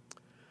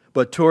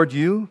 But toward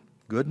you,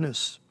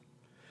 goodness.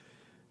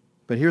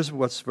 But here's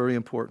what's very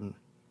important.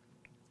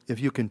 If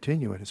you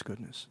continue in His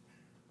goodness.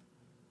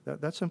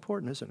 That's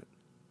important, isn't it?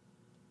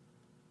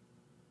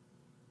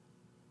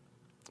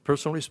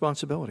 Personal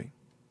responsibility.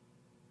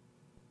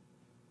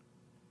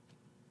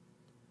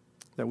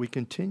 That we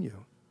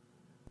continue,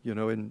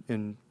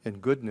 in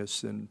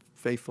goodness and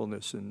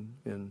faithfulness and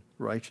in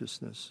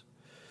righteousness.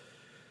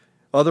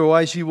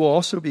 Otherwise, you will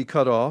also be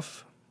cut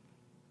off.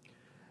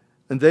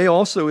 And they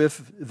also,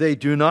 if they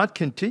do not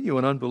continue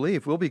in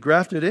unbelief, will be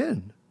grafted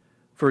in.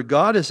 for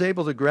God is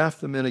able to graft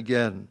them in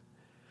again.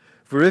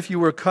 For if you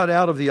were cut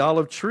out of the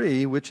olive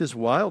tree, which is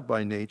wild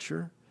by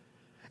nature,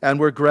 and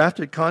were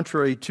grafted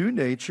contrary to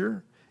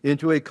nature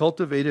into a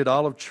cultivated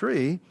olive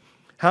tree,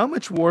 how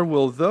much more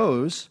will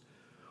those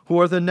who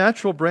are the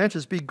natural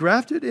branches be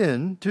grafted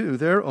into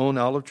their own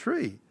olive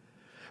tree?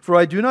 For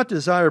I do not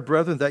desire,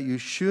 brethren, that you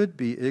should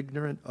be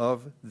ignorant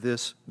of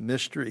this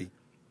mystery,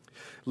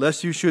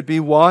 lest you should be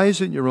wise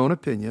in your own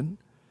opinion,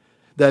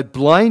 that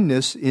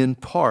blindness in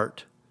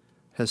part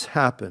has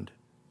happened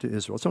to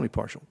Israel. It's only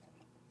partial.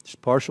 It's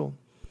partial.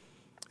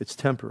 It's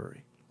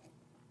temporary.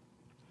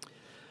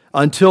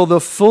 Until the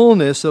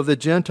fullness of the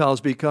Gentiles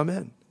be come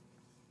in.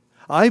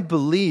 I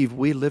believe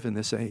we live in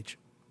this age.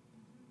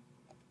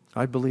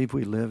 I believe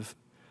we live.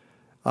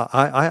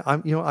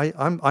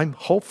 I'm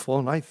hopeful,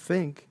 and I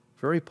think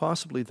very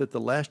possibly that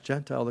the last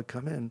Gentile to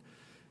come in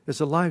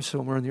is alive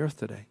somewhere on the earth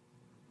today.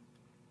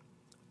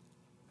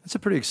 That's a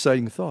pretty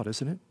exciting thought,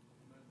 isn't it?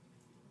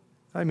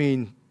 I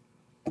mean,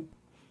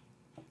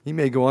 he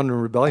may go on in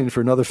rebellion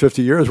for another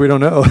 50 years. We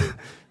don't know.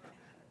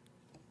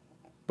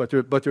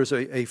 But there's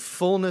a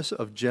fullness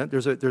of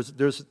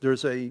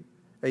there's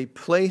a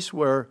place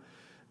where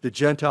the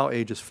Gentile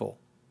age is full.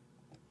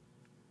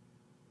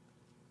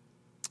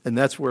 And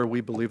that's where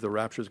we believe the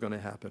rapture is going to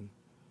happen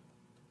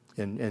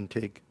and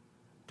take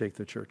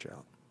the church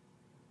out.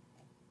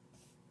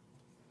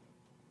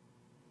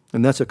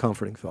 And that's a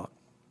comforting thought.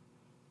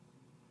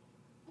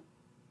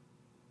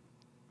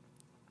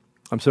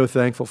 I'm so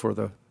thankful for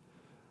the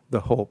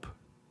hope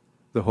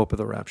of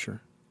the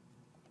rapture.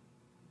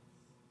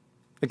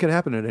 It can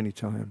happen at any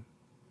time.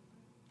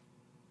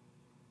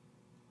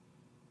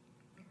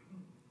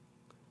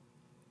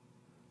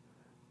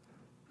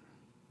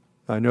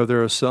 I know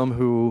there are some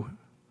who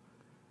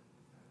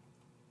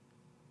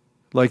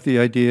like the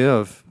idea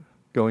of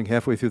going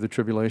halfway through the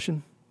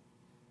tribulation.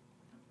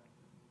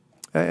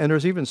 And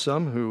there's even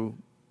some who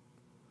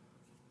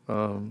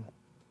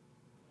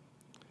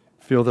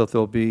feel that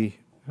there'll be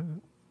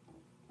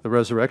the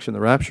resurrection, the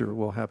rapture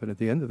will happen at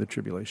the end of the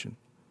tribulation.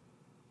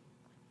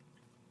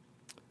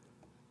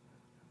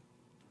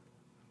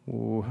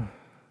 Oh,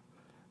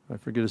 I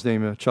forget his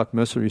name. Chuck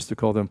Missler used to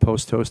call them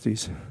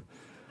post-toasties.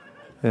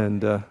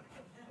 And I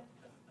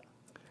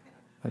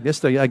guess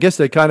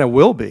they kind of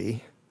will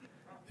be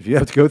if you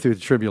have to go through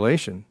the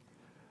tribulation.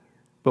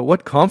 But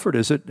what comfort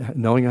is it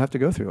knowing you have to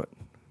go through it?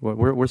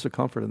 Where's the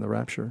comfort in the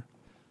rapture?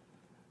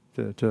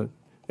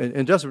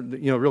 And doesn't,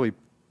 really,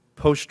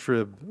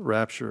 post-trib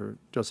rapture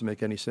doesn't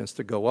make any sense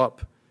to go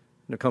up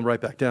and to come right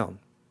back down.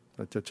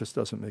 It just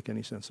doesn't make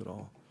any sense at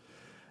all.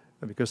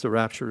 And because the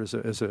rapture is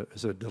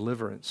a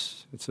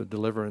deliverance. It's a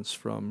deliverance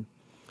from,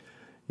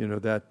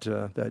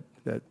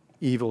 that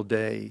evil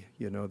day,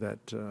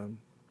 that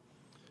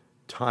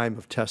time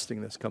of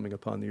testing that's coming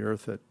upon the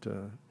earth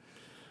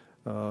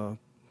that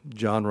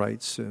John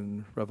writes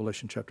in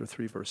Revelation chapter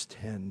 3, verse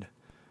 10.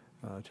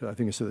 I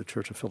think it's to the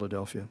Church of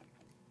Philadelphia.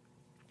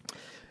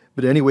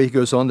 But anyway, he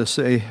goes on to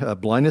say,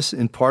 blindness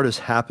in part has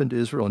happened to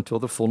Israel until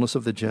the fullness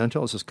of the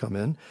Gentiles has come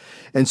in.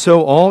 And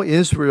so all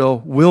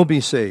Israel will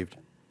be saved.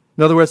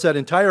 In other words, that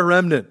entire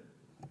remnant,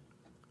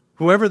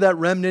 whoever that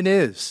remnant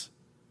is,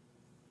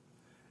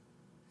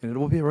 and it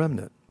will be a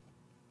remnant.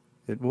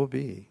 It will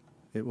be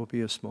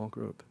a small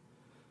group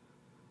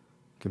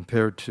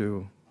compared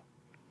to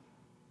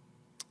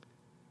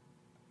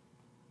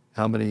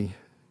how many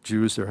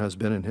Jews there has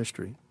been in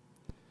history.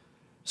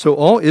 So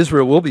all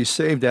Israel will be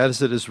saved, as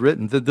it is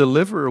written. The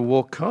deliverer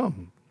will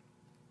come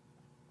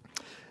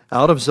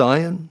out of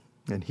Zion,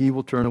 and he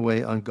will turn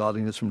away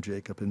ungodliness from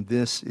Jacob. And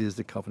this is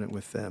the covenant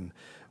with them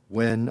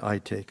when I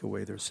take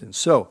away their sins.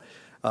 So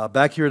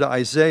back here to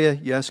Isaiah,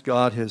 yes,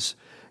 God has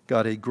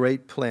got a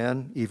great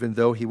plan, even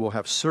though he will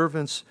have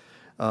servants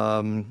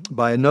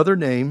by another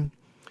name.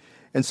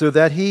 And so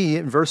that he,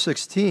 in verse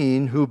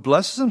 16, who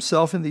blesses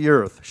himself in the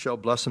earth shall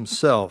bless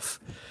himself,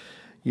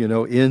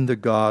 in the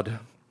God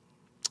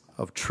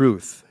of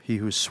truth. He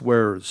who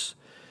swears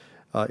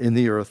in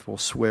the earth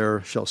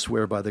shall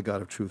swear by the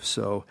God of truth.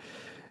 So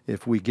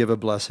if we give a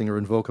blessing or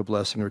invoke a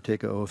blessing or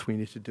take an oath, we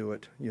need to do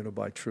it,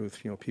 by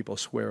truth. People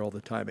swear all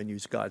the time and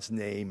use God's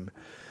name,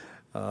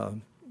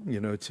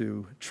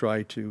 to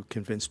try to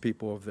convince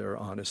people of their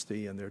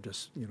honesty, and they're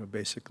just,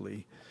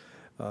 basically,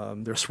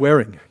 they're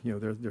swearing.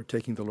 They're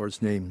taking the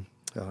Lord's name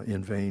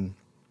in vain,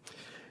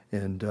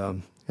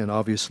 and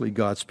obviously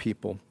God's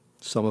people,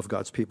 some of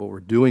God's people, were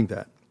doing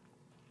that.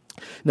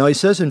 Now he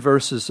says in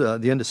verses,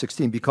 the end of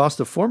 16, because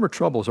the former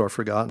troubles are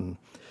forgotten,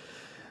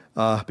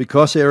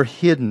 because they are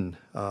hidden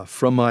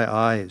from my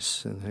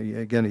eyes. And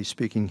again, he's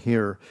speaking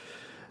here,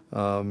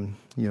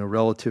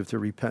 relative to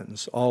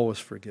repentance. All was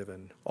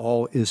forgiven.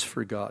 All is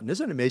forgotten.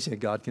 Isn't it amazing that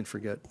God can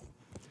forget?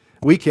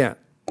 We can't.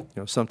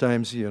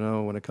 Sometimes,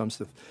 when it comes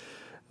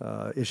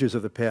to issues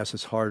of the past,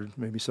 it's hard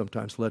maybe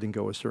sometimes letting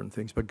go of certain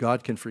things, but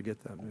God can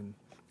forget them.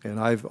 And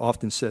I've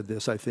often said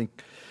this, I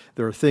think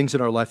there are things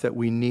in our life that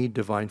we need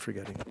divine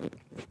forgetting.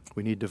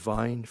 We need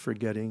divine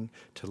forgetting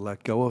to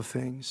let go of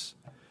things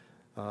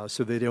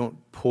so they don't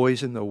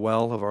poison the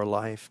well of our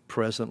life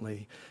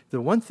presently.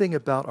 The one thing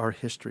about our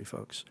history,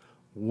 folks,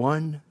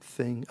 one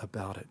thing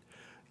about it,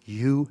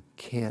 you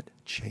can't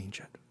change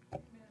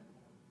it.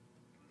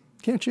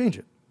 Can't change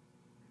it.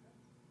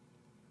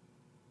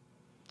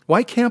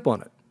 Why camp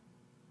on it?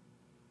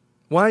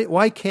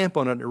 Why camp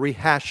on it and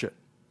rehash it?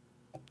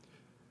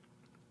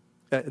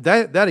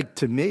 That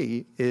to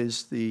me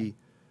is the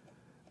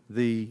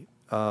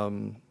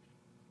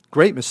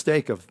great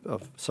mistake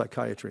of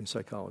psychiatry and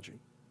psychology.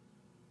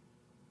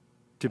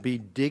 To be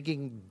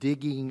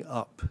digging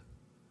up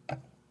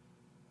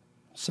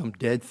some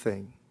dead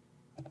thing.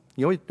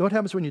 You know what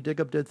happens when you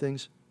dig up dead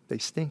things? They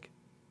stink.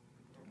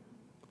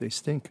 They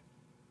stink.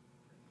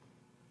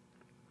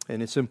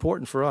 And it's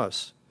important for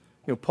us.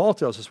 You know, Paul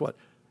tells us what?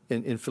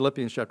 In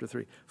Philippians chapter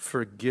 3,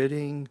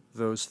 forgetting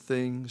those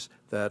things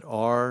that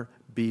are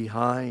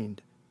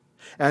behind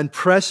and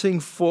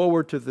pressing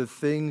forward to the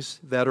things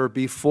that are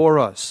before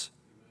us.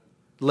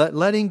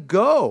 Letting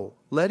go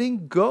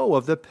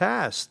of the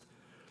past.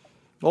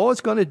 All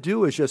it's going to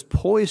do is just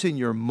poison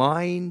your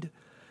mind,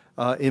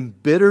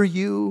 embitter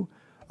you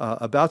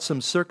about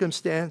some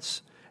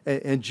circumstance,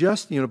 and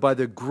just, by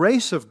the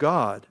grace of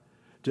God,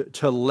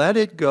 to let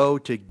it go,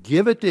 to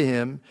give it to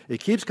Him. It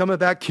keeps coming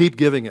back, keep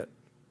giving it.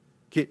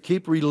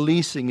 Keep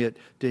releasing it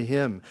to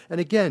Him. And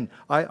again,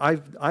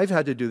 I've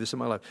had to do this in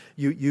my life.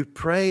 You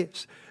pray,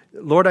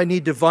 Lord, I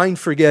need divine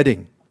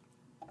forgetting.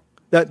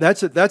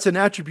 That's an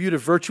attribute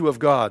of virtue of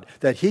God,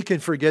 that He can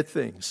forget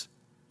things.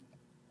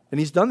 And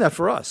He's done that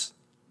for us.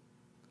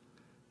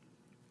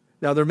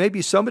 Now, there may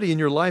be somebody in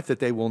your life that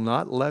they will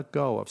not let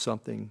go of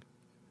something,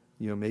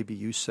 maybe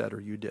you said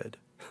or you did.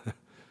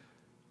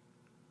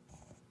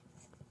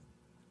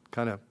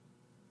 Kind of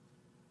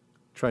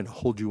trying to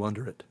hold you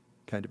under it,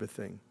 kind of a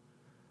thing.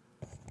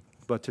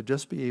 But to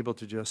just be able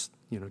to just,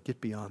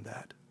 get beyond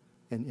that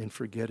and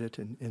forget it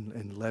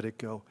and let it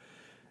go.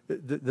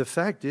 The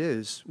fact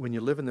is, when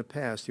you live in the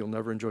past, you'll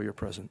never enjoy your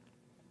present.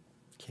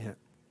 You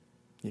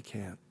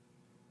can't.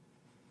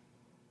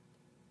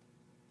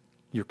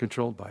 You're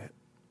controlled by it.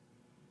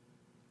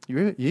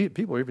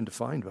 People are even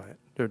defined by it.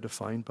 They're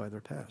defined by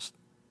their past.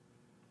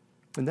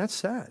 And that's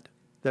sad.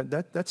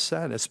 That's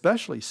sad,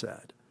 especially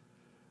sad.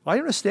 I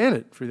understand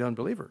it for the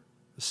unbeliever,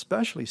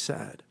 especially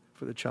sad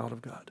for the child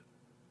of God.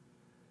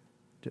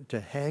 To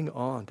hang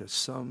on to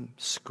some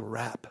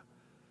scrap,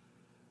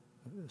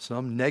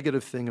 some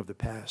negative thing of the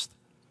past.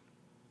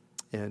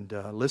 And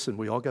listen,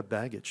 we all got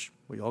baggage.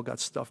 We all got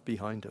stuff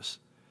behind us.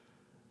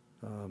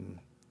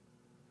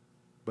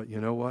 But you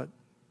know what?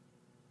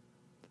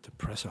 To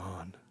press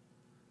on.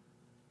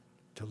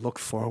 To look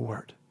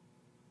forward.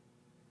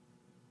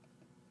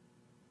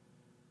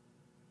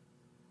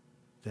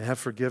 To have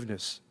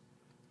forgiveness.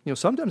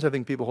 Sometimes I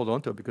think people hold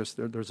on to it because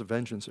there's a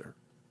vengeance there.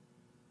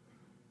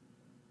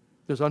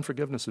 There's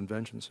unforgiveness and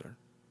vengeance there.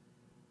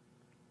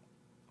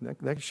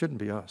 That shouldn't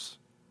be us.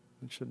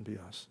 It shouldn't be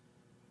us.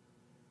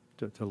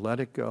 To let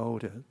it go,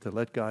 to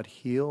let God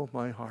heal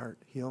my heart,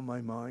 heal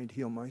my mind,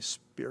 heal my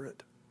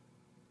spirit.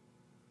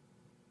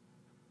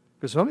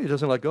 Because somebody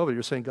doesn't let go of it,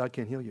 you're saying God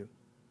can't heal you.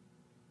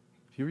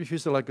 If you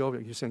refuse to let go of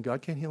it, you're saying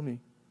God can't heal me.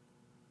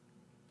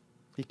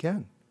 He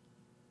can.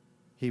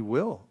 He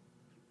will.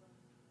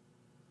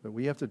 But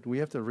we have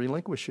to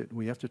relinquish it.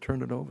 We have to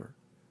turn it over.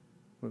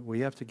 We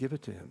have to give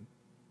it to Him.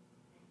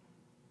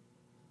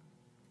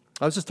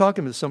 I was just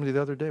talking to somebody the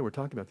other day. We're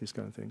talking about these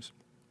kind of things.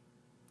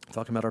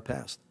 Talking about our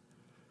past.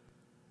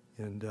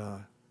 And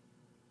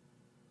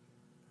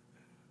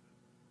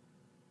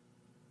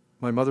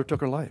my mother took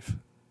her life.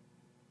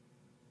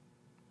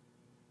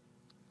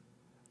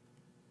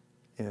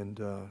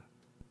 And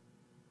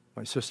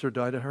my sister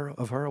died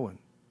of heroin,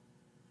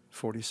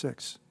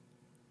 46.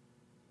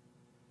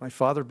 My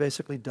father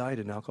basically died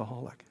an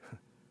alcoholic.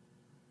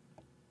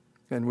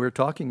 And we're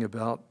talking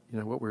about,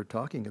 what we're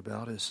talking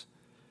about is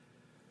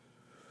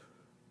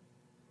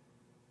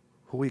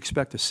who we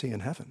expect to see in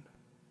heaven.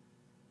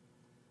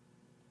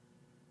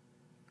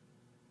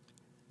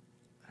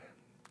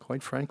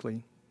 Quite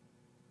frankly,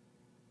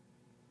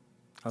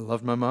 I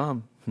loved my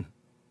mom. I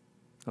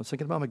was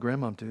thinking about my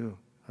grandmom too.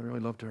 I really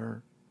loved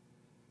her.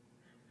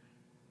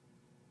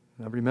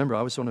 And I remember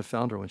I was the one who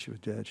found her when she was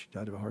dead. She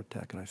died of a heart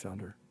attack, and I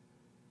found her.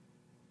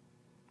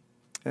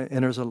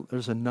 And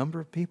there's a number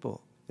of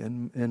people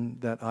in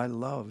that I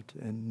loved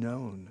and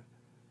known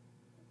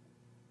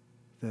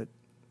that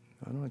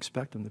I don't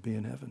expect them to be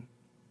in heaven.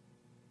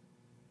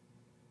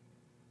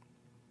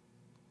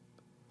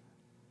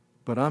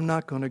 But I'm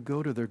not going to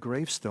go to their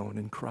gravestone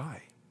and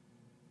cry.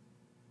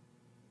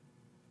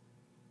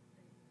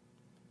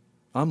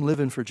 I'm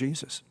living for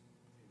Jesus.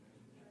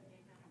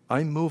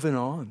 I'm moving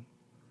on.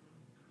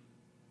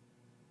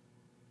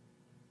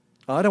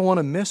 I don't want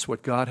to miss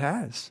what God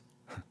has.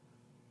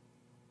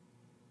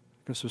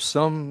 Because of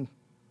some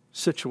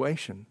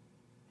situation,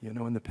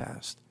 in the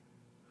past.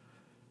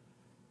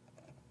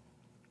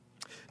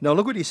 Now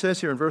look what he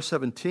says here in verse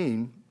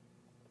 17.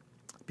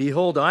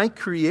 Behold, I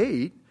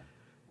create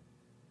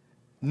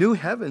new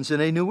heavens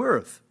and a new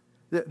earth.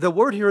 The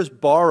word here is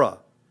bara.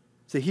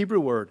 It's a Hebrew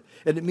word,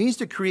 and it means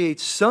to create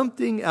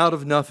something out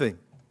of nothing.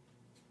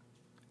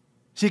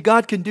 See,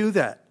 God can do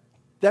that.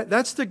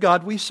 That's the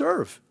God we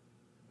serve.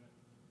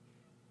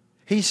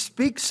 He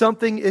speaks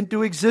something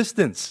into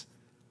existence.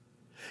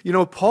 You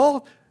know,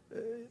 Paul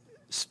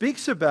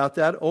speaks about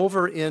that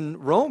over in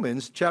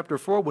Romans chapter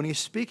 4 when he's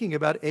speaking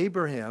about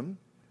Abraham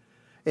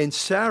and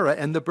Sarah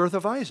and the birth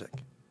of Isaac.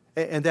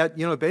 And that,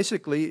 you know,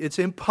 basically it's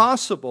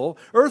impossible,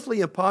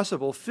 earthly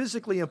impossible,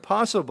 physically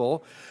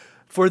impossible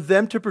for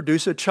them to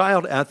produce a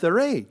child at their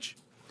age.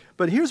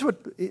 But here's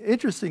what,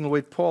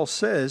 interestingly, Paul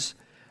says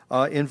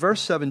in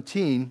verse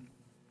 17,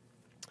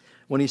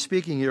 when he's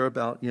speaking here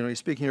about,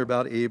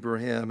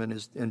 Abraham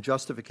and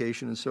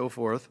justification and so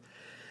forth.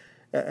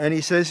 And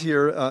he says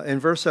here in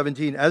verse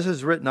 17, as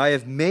is written, I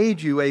have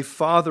made you a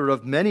father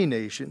of many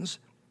nations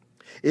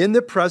in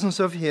the presence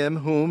of him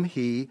whom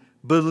he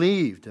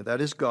believed. That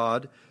is,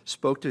 God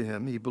spoke to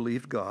him. He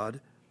believed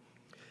God,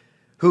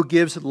 who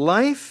gives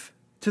life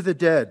to the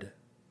dead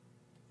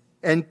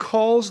and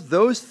calls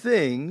those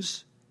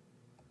things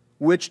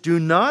which do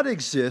not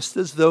exist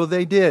as though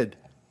they did.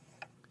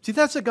 See,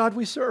 that's the God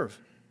we serve.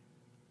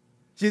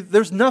 See,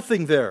 there's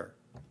nothing there.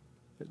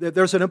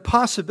 There's an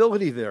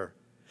impossibility there.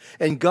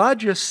 And God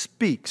just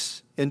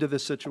speaks into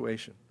this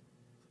situation.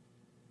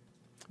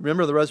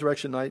 Remember the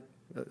resurrection night?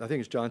 I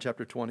think it's John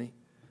chapter 20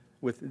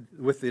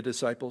 with the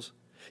disciples.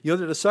 You know,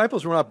 the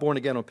disciples were not born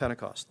again on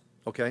Pentecost,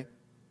 okay?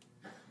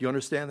 Do you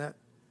understand that?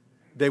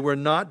 They were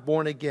not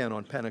born again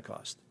on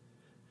Pentecost.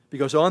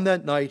 Because on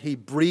that night, he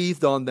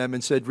breathed on them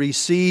and said,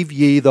 receive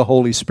ye the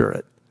Holy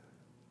Spirit.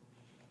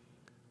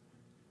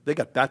 They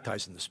got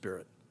baptized in the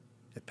Spirit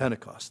at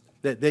Pentecost.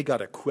 They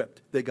got equipped.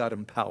 They got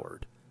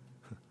empowered.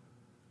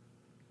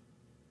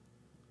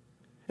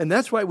 And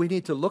that's why we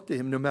need to look to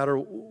him no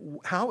matter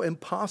how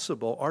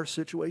impossible our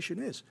situation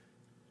is.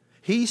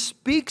 He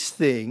speaks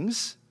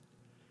things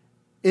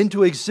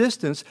into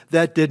existence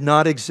that did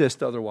not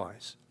exist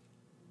otherwise.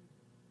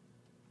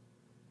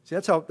 See,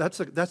 that's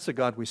the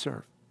God we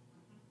serve.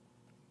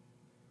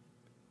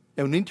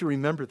 And we need to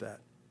remember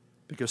that,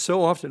 because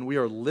so often we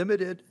are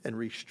limited and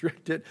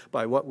restricted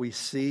by what we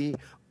see,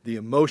 the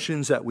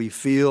emotions that we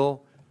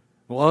feel.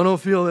 Well, I don't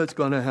feel that's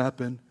going to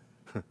happen.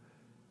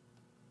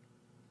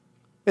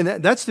 And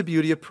that's the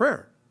beauty of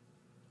prayer.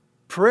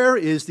 Prayer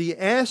is the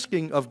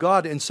asking of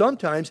God, and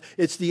sometimes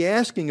it's the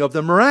asking of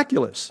the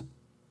miraculous.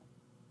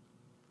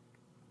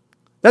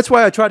 That's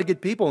why I try to get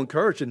people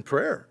encouraged in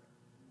prayer.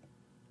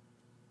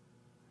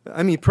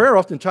 I mean, prayer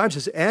oftentimes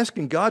is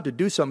asking God to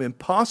do some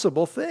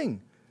impossible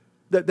thing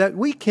that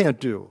we can't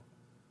do.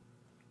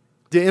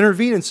 To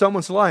intervene in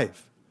someone's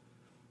life,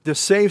 to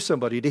save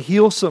somebody, to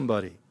heal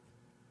somebody,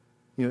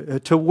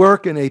 to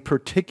work in a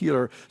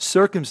particular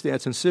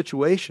circumstance and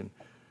situation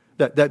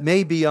that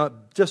may be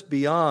just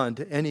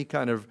beyond any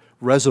kind of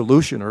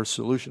resolution or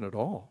solution at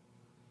all.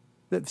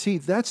 See,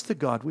 that's the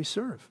God we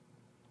serve.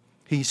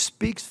 He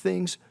speaks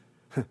things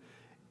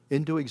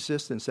into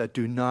existence that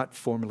do not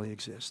formally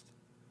exist.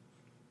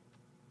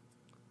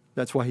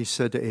 That's why he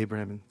said to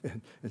Abraham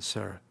and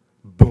Sarah,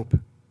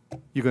 boom,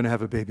 you're going to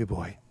have a baby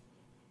boy.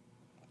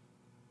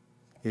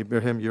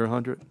 Abraham, you're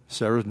 100.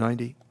 Sarah's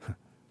 90.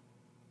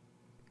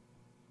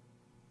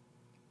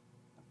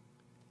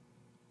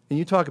 And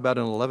you talk about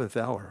an 11th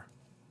hour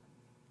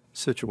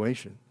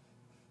situation.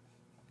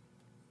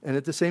 And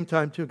at the same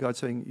time, too, God's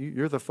saying,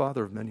 you're the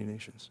father of many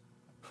nations.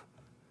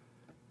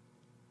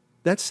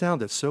 That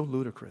sounded so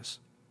ludicrous.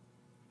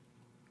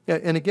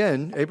 And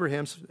again,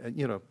 Abraham's,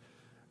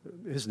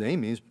 his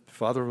name means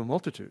father of a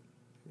multitude.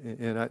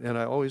 And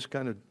I always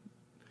kind of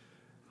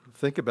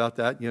think about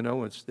that,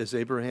 as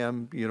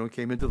Abraham,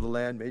 came into the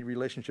land, made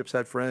relationships,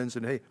 had friends,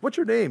 and hey, what's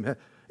your name?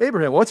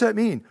 Abraham, what's that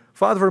mean?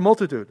 Father of a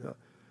multitude.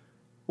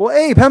 Well,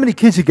 Abe, how many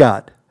kids you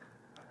got?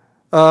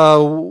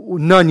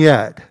 None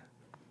yet.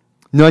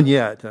 None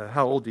yet.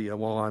 How old are you?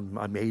 Well,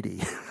 I'm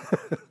 80.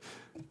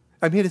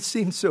 I mean, it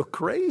seems so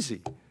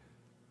crazy.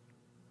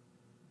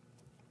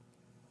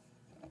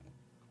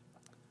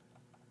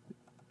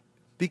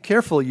 Be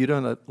careful you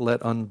don't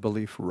let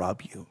unbelief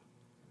rob you.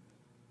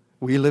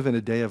 We live in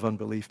a day of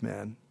unbelief,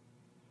 man.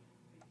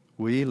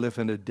 We live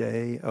in a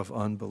day of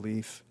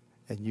unbelief,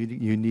 and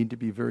you need to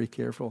be very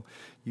careful.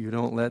 You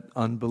don't let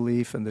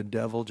unbelief and the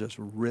devil just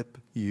rip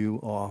you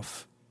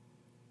off.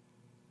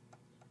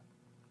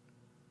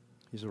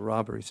 He's a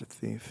robber, he's a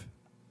thief.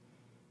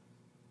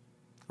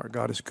 Our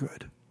God is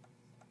good.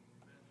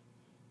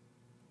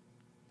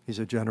 He's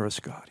a generous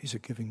God. He's a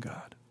giving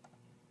God.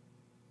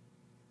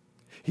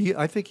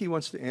 I think he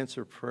wants to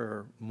answer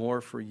prayer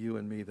more for you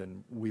and me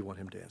than we want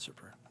him to answer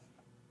prayer.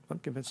 I'm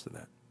convinced of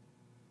that.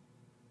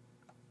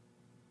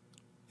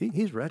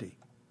 He's ready.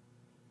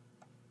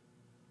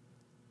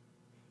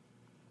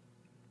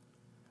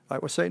 I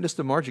was saying this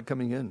to Margie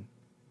coming in.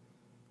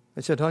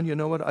 I said, hon, you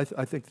know what?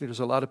 I think there's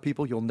a lot of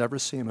people, you'll never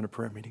see them in a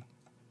prayer meeting.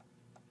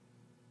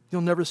 You'll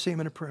never see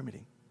them in a prayer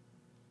meeting.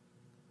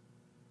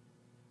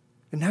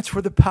 And that's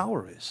where the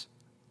power is.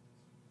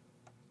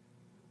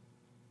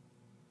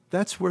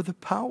 That's where the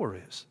power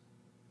is.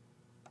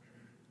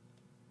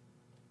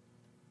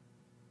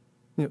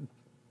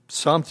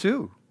 Psalm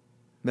 2,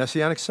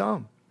 Messianic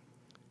Psalm.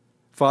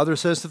 Father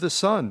says to the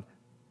Son,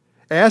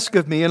 ask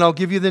of me and I'll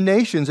give you the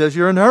nations as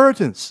your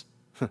inheritance.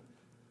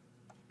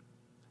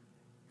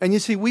 And you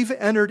see, we've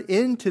entered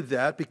into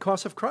that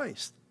because of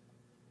Christ.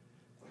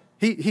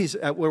 He's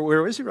at,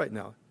 where is he right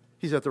now?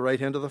 He's at the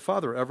right hand of the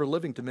Father, ever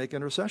living to make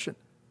intercession.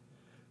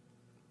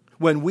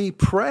 When we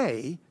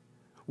pray,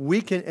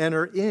 we can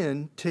enter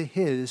into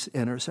his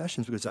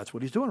intercessions because that's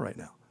what he's doing right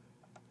now.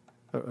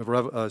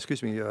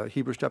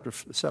 Hebrews chapter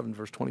 7,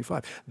 verse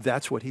 25.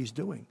 That's what he's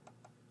doing.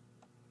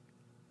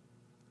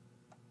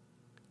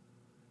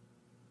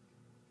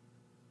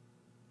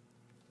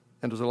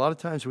 And there's a lot of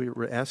times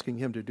we're asking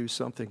him to do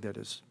something that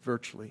is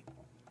virtually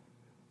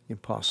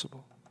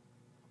impossible.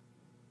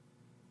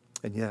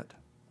 And yet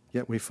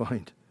we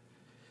find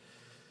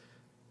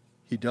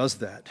he does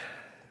that.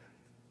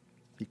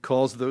 He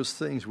calls those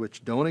things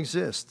which don't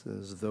exist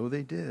as though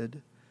they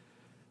did.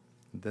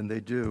 And then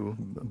they do.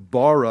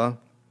 Bara.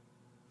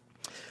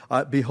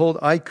 Behold,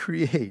 I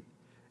create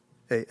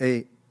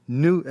a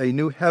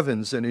new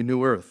heavens and a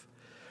new earth.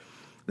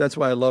 That's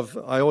why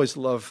I always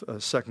love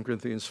 2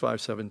 Corinthians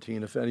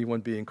 5:17. If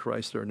anyone be in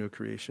Christ, they're a new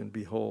creation.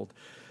 Behold,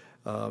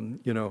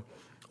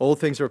 old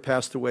things are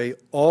passed away.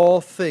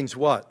 All things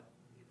what?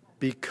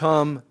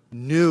 Become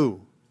new.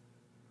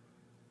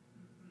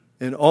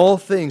 And all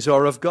things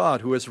are of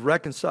God, who has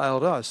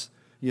reconciled us,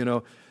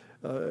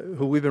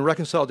 who we've been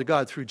reconciled to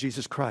God through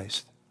Jesus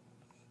Christ.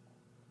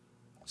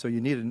 So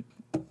you need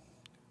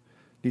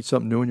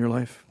something new in your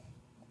life?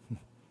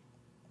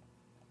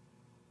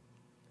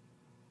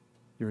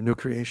 You're a new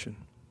creation.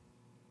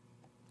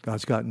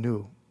 God's got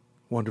new,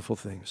 wonderful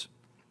things.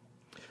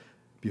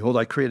 Behold,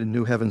 I create a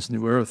new heavens,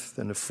 new earth,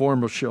 and the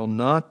former shall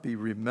not be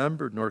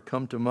remembered nor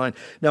come to mind.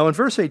 Now, in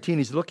verse 18,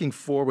 he's looking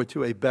forward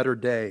to a better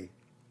day.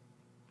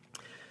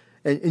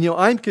 And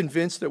I'm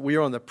convinced that we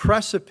are on the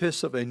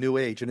precipice of a new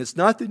age. And it's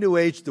not the new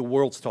age the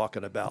world's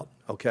talking about,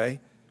 okay?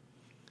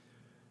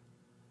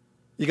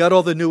 You got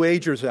all the new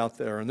agers out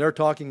there, and they're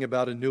talking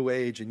about a new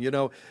age. And,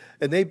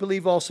 and they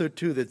believe also,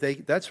 too,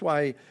 that's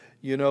why,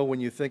 when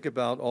you think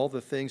about all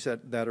the things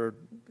that are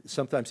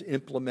sometimes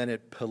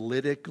implemented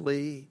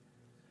politically,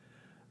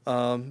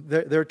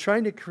 they're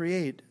trying to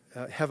create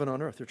heaven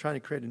on earth. They're trying to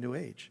create a new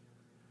age.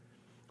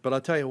 But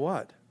I'll tell you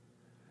what,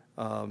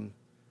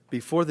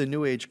 before the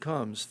new age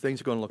comes,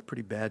 things are going to look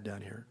pretty bad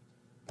down here.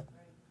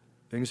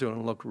 Things are going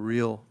to look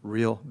real,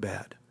 real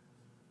bad.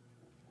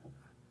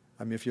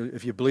 I mean,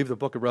 if you believe the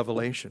book of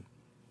Revelation,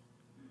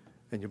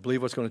 and you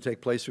believe what's going to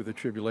take place through the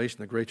tribulation,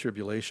 the great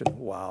tribulation,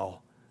 wow,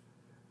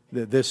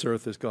 this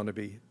earth is going to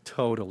be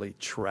totally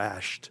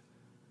trashed.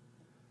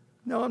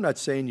 No, I'm not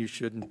saying you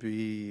shouldn't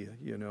be,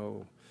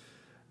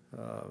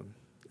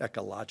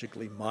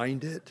 ecologically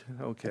minded,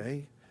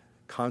 okay,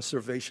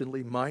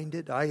 conservationally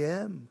minded. I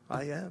am.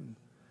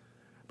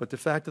 But the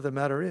fact of the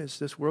matter is,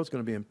 this world's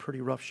going to be in pretty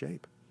rough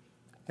shape.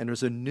 And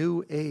there's a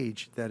new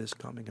age that is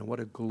coming. And what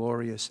a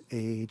glorious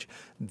age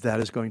that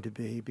is going to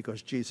be,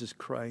 because Jesus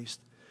Christ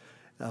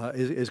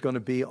is going to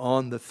be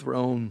on the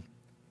throne.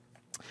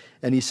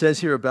 And he says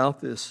here about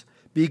this,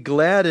 be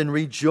glad and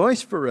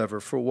rejoice forever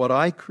for what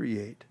I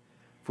create.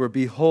 For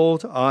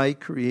behold, I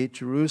create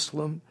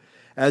Jerusalem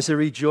as a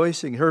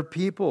rejoicing, her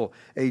people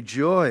a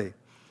joy.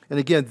 And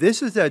again,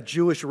 this is that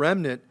Jewish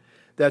remnant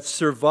that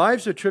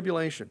survives the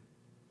tribulation.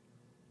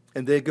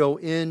 And they go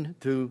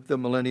into the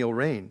millennial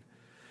reign.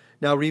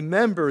 Now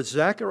remember,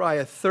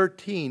 Zechariah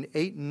 13,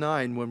 8 and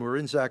 9, when we were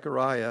in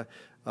Zechariah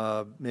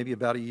maybe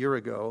about a year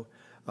ago,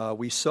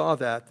 we saw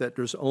that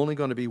there's only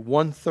going to be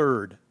one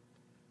third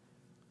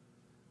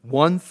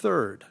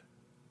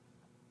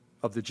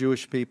of the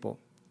Jewish people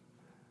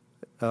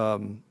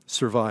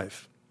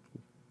survive.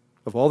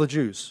 Of all the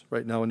Jews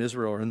right now in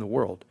Israel or in the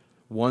world,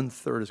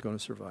 1/3 is going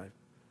to survive.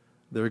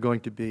 They're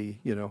going to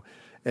be,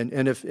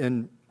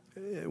 and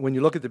when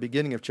you look at the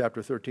beginning of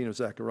chapter 13 of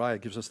Zechariah,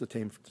 it gives us the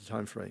time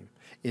frame,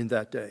 in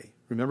that day.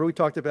 Remember we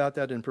talked about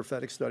that in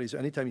prophetic studies.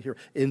 Anytime you hear,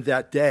 in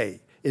that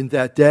day,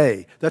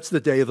 that's the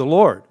day of the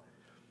Lord.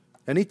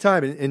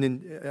 Anytime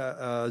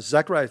in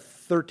Zechariah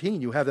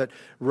 13, you have that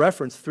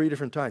reference 3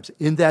 different times.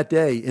 In that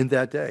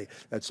day.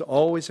 That's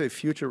always a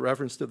future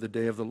reference to the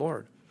day of the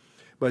Lord.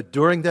 But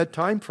during that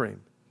time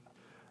frame,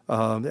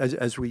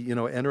 as we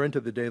enter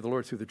into the day of the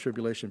Lord through the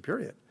tribulation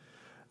period,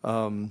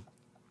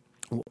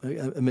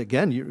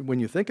 again, when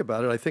you think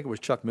about it, I think it was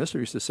Chuck Missler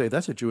used to say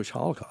that's a Jewish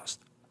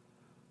Holocaust.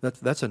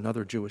 That's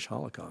another Jewish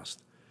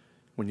Holocaust.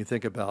 When you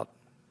think about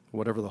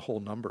whatever the whole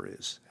number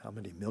is, how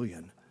many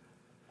million,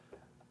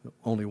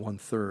 only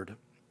 1/3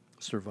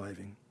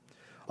 surviving.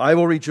 I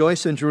will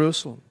rejoice in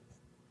Jerusalem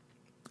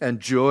and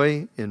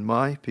joy in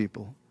my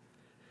people.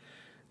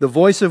 The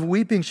voice of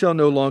weeping shall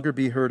no longer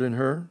be heard in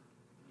her,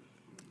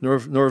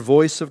 nor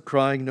voice of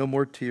crying, no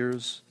more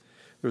tears.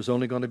 There's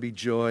only going to be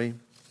joy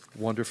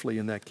wonderfully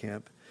in that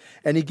camp.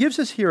 And he gives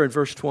us here in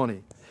verse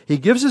 20, he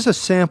gives us a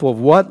sample of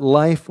what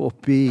life will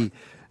be,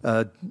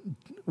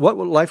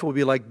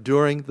 like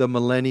during the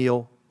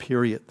millennial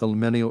period, the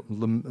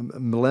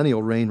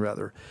millennial reign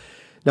rather.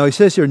 Now he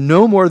says here,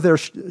 no more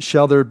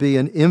shall there be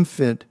an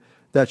infant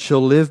that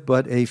shall live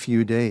but a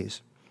few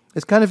days.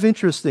 It's kind of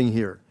interesting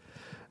here.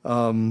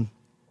 Nor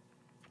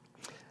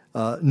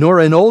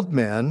an old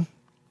man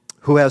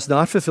who has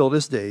not fulfilled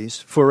his days,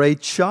 for a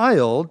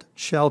child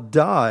shall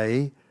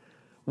die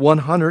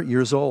 100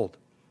 years old.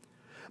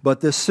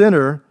 But the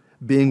sinner,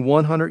 being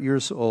 100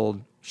 years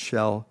old,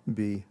 shall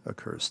be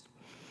accursed.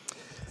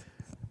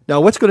 Now,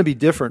 what's going to be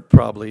different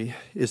probably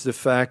is the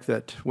fact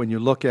that when you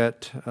look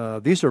at,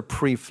 these are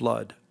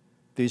pre-flood.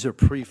 These are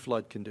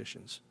pre-flood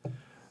conditions.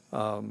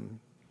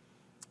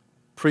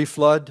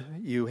 Pre-flood,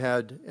 you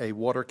had a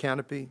water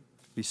canopy.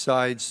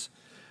 Besides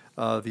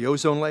the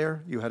ozone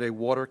layer, you had a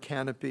water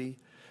canopy.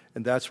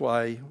 And that's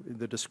why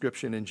the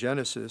description in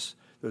Genesis,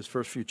 those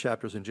first few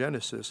chapters in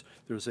Genesis,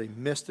 there's a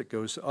mist that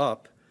goes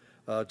up,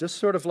 just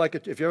sort of like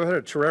if you ever had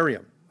a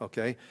terrarium,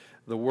 okay?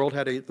 The world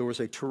there was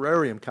a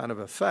terrarium kind of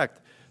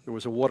effect. There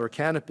was a water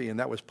canopy, and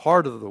that was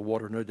part of the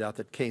water, no doubt,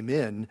 that came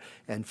in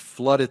and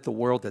flooded the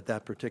world at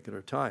that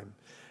particular time.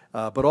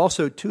 But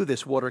also, too,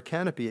 this water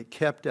canopy, it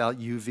kept out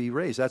UV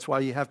rays. That's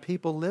why you have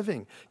people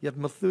living. You have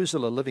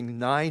Methuselah living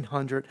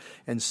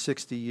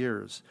 960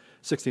 years,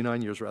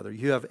 69 years rather.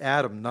 You have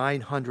Adam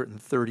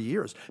 930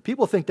 years.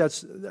 People think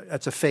that's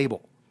a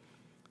fable.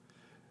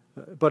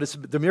 But it's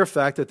the mere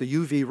fact that the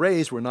UV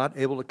rays were not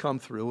able to come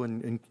through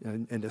and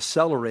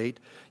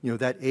accelerate,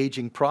 that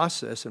aging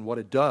process and what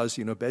it does,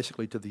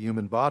 basically to the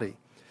human body.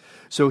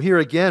 So here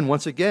again,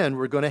 once again,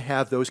 we're going to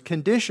have those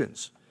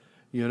conditions,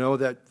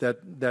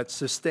 that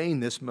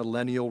sustain this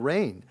millennial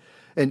reign.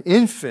 An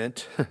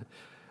infant,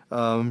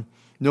 no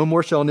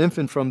more shall an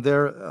infant from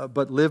there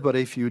but live but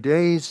a few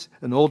days.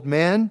 An old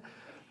man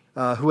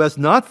who has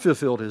not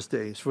fulfilled his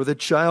days, for the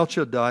child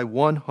shall die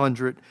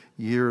 100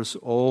 years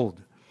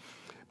old.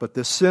 But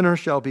the sinner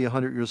shall be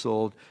 100 years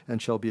old and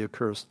shall be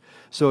accursed.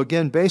 So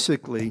again,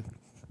 basically,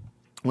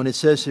 when it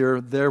says here,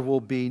 there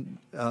will be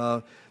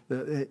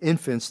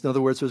infants, in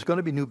other words, there's going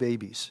to be new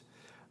babies.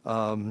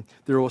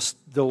 There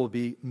will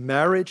be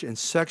marriage and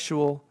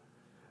sexual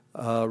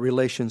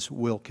relations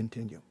will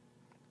continue.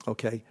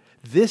 Okay?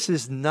 This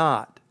is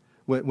not,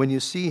 when you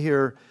see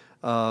here,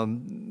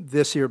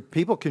 this here,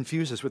 people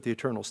confuse this with the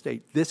eternal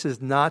state. This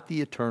is not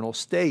the eternal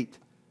state.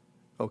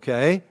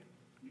 Okay?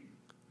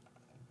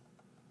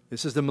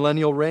 This is the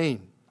millennial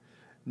reign.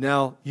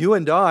 Now, you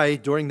and I,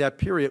 during that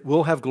period,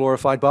 will have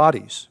glorified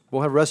bodies.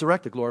 We'll have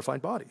resurrected, glorified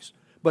bodies.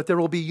 But there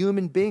will be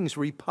human beings.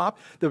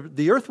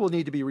 The earth will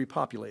need to be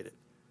repopulated.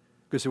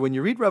 Because when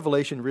you read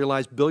Revelation, you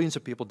realize billions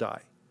of people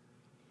die.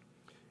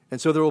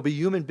 And so there will be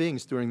human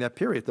beings during that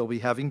period. They'll be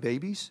having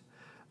babies.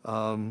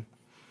 And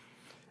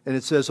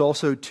it says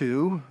also,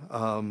 too,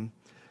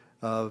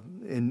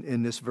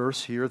 in this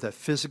verse here, that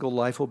physical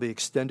life will be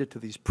extended to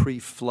these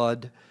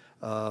pre-flood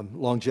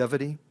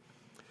longevity.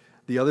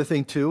 The other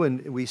thing, too,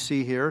 and we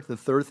see here, the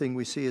third thing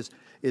we see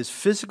is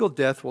physical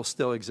death will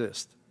still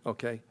exist,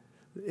 okay?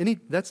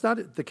 That's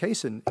not the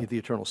case in the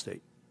eternal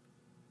state.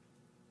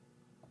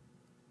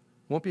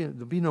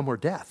 There'll be no more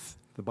death.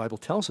 The Bible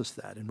tells us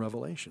that in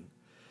Revelation.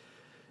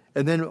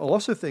 And then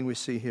also thing we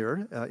see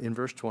here in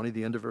verse 20,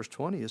 the end of verse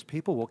 20, is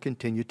people will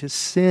continue to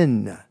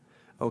sin,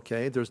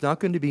 okay? There's not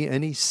going to be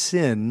any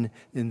sin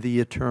in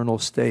the eternal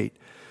state.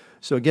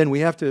 So again, we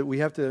have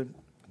to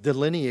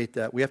delineate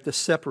that. We have to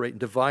separate and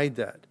divide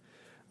that.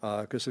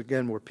 Because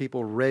again, where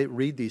people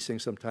read these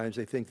things sometimes,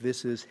 they think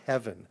this is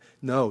heaven.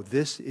 No,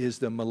 this is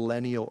the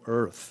millennial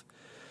earth.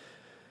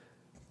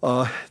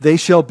 They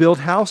shall build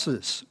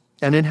houses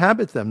and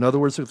inhabit them. In other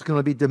words, it's going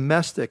to be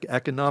domestic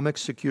economic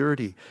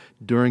security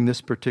during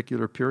this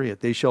particular period.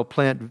 They shall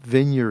plant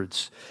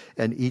vineyards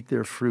and eat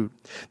their fruit.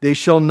 They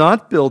shall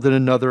not build and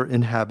another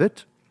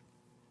inhabit.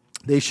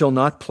 They shall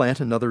not plant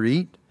another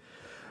eat.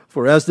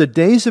 For as the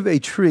days of a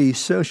tree,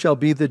 so shall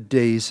be the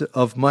days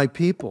of my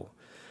people.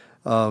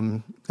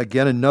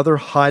 Again, another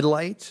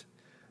highlight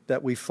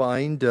that we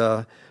find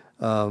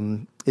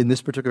in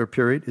this particular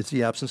period is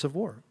the absence of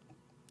war.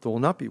 There will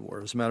not be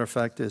war. As a matter of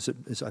fact, I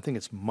think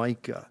it's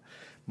Micah.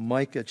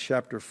 Micah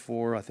chapter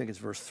 4, I think it's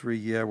verse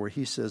 3, where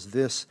he says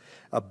this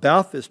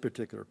about this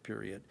particular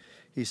period.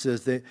 He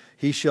says that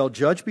he shall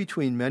judge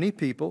between many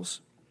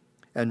peoples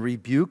and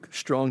rebuke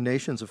strong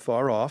nations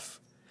afar off.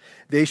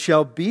 They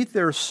shall beat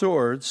their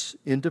swords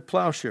into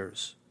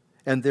plowshares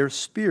and their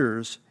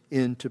spears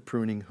into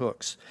pruning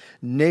hooks.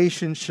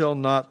 Nation shall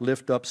not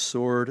lift up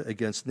sword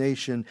against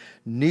nation,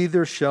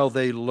 neither shall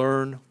they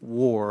learn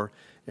war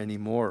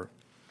anymore.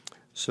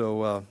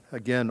 So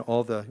again,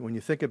 when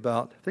you think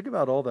about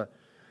all the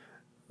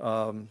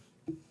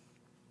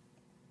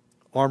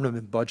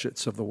armament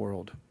budgets of the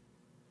world,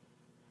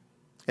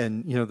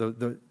 and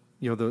the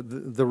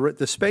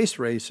space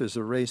race is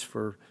a race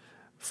for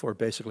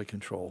basically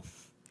control.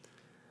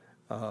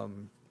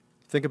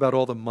 Think about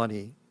all the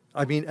money.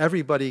 I mean,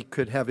 everybody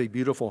could have a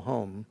beautiful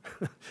home.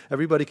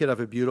 Everybody could have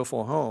a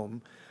beautiful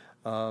home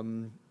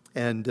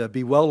and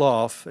be well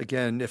off,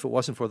 again, if it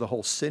wasn't for the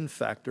whole sin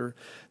factor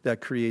that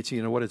creates,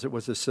 what is it?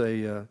 What's it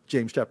say?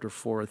 James chapter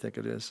 4, I think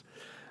it is.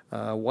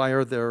 Why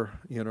are there,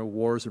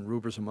 wars and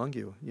rumors among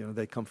you?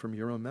 They come from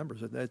your own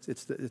members.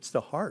 It's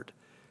the heart.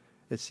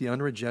 It's the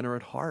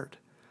unregenerate heart.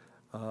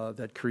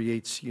 that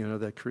creates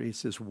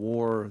this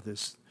war,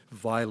 this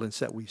violence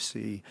that we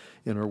see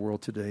in our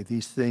world today.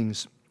 These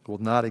things will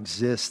not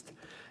exist,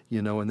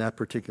 in that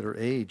particular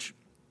age.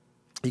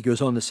 He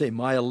goes on to say,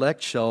 my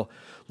elect shall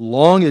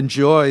long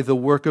enjoy the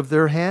work of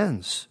their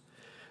hands.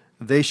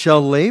 They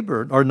shall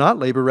labor, or not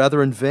labor,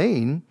 rather in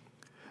vain,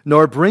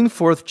 nor bring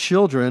forth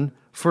children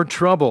for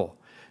trouble.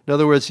 In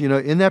other words,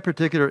 in that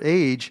particular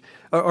age,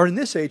 or in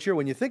this age here,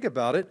 when you think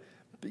about it,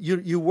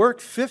 you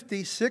work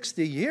 50,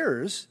 60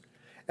 years,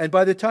 and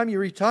by the time you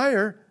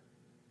retire,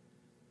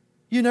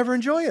 you never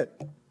enjoy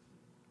it.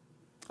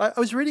 I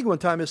was reading one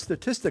time a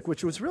statistic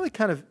which was really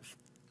kind of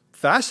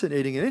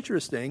fascinating and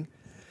interesting,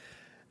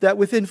 that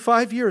within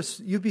 5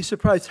 years, you'd be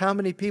surprised how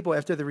many people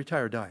after they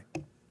retire die.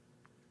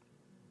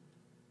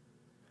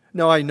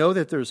 Now, I know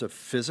that there's a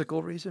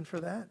physical reason for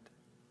that.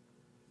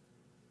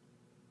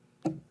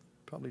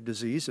 Probably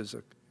disease is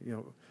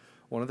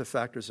one of the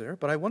factors there.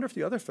 But I wonder if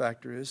the other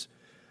factor is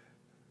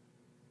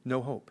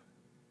no hope.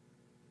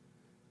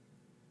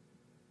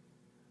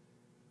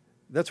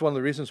 That's one of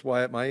the reasons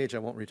why at my age I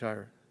won't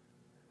retire.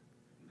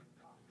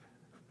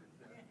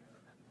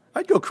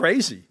 I'd go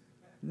crazy.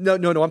 No,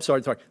 I'm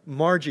sorry.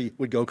 Margie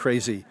would go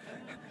crazy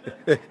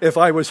if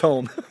I was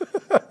home.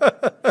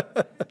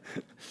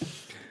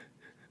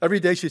 Every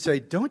day she'd say,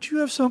 don't you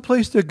have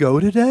someplace to go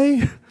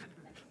today?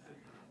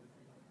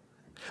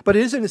 But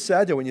isn't it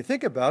sad that when you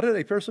think about it,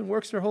 a person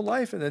works their whole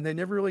life and then they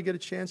never really get a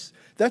chance.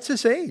 That's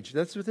this age.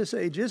 That's what this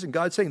age is. And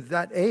God's saying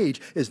that age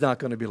is not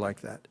going to be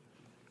like that.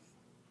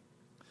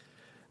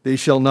 They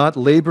shall not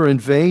labor in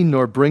vain,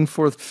 nor bring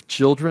forth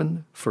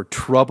children for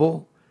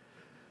trouble.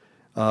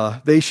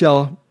 They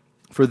shall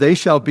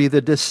be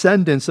the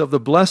descendants of the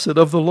blessed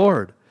of the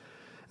Lord.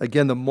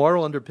 Again, the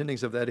moral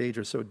underpinnings of that age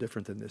are so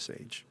different than this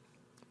age.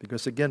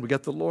 Because again, we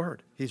got the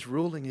Lord. He's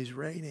ruling, He's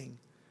reigning,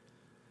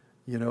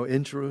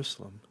 in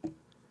Jerusalem.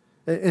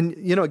 And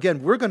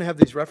again, we're going to have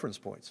these reference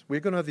points. We're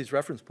going to have these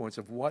reference points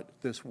of what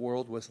this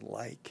world was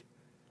like.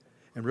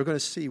 And we're going to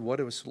see what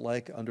it was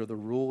like under the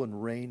rule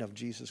and reign of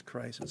Jesus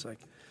Christ. It's like,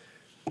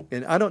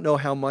 and I don't know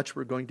how much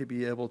we're going to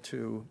be able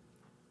to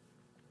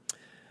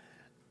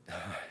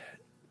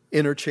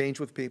interchange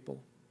with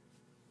people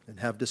and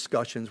have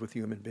discussions with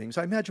human beings.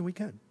 I imagine we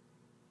can.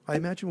 I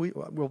imagine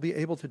we'll be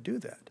able to do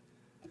that,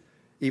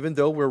 even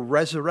though we're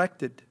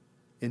resurrected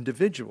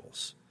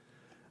individuals.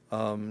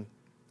 And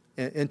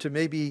to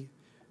maybe,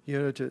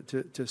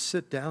 to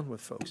sit down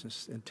with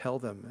folks and tell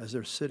them as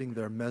they're sitting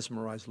there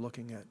mesmerized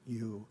looking at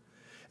you,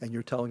 and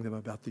you're telling them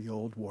about the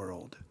old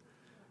world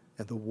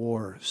and the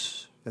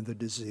wars and the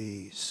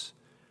disease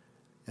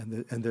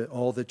and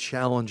all the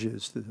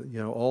challenges,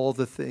 all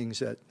the things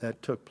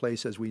that took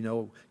place as we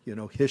know,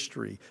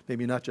 history,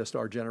 maybe not just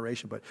our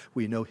generation, but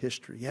we know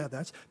history. Yeah,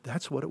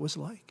 that's what it was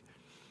like.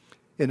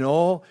 In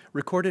all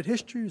recorded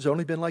history, it's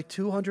only been like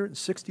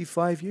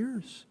 265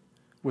 years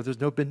where there's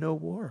been no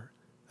war.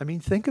 I mean,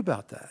 think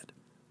about that.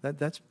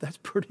 That's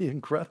pretty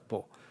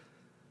incredible.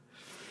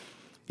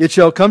 It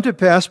shall come to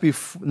pass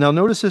before. Now,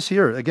 notice this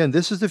here. Again,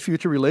 this is the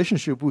future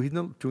relationship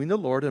between the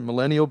Lord and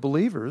millennial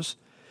believers.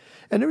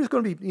 And there's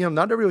going to be,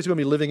 not everybody's going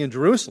to be living in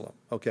Jerusalem,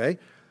 okay?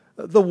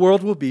 The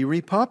world will be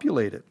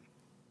repopulated.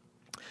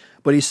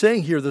 But he's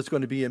saying here there's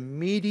going to be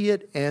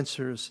immediate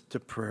answers to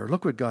prayer.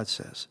 Look what God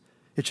says.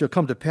 It shall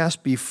come to pass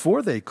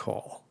before they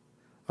call,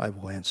 I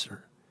will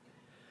answer.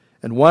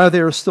 And while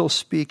they are still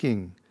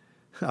speaking,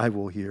 I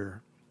will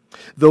hear.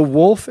 The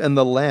wolf and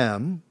the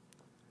lamb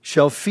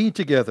shall feed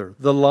together.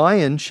 The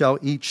lion shall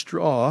eat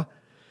straw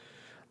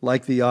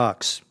like the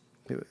ox.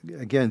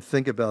 Again,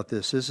 think about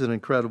this. This is an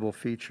incredible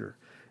feature.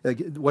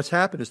 What's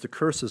happened is the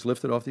curse is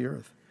lifted off the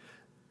earth.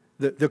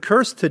 The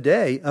curse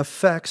today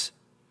affects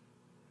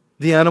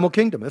the animal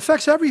kingdom. It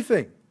affects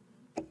everything.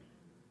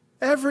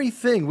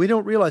 Everything. We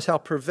don't realize how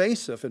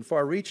pervasive and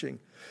far-reaching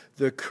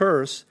the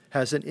curse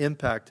has an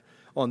impact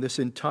on this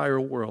entire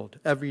world,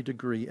 every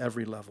degree,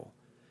 every level.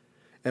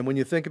 And when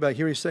you think about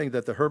here, he's saying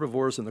that the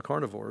herbivores and the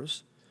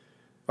carnivores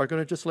are going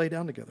to just lay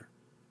down together.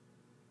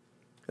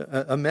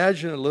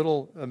 Imagine a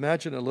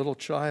little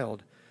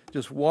child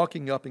just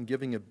walking up and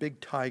giving a big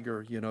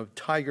tiger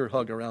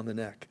hug around the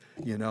neck,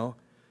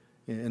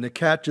 And the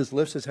cat just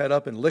lifts his head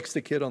up and licks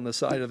the kid on the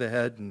side of the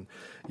head. And,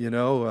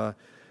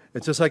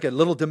 it's just like a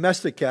little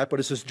domestic cat, but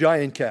it's this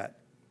giant cat.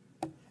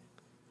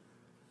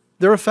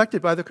 They're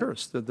affected by the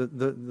curse,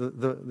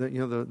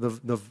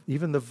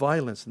 even the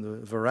violence and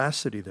the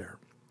veracity there.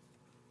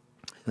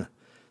 They're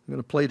going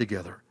to play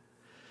together.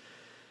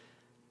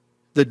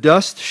 The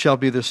dust shall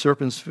be the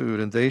serpent's food,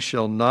 and they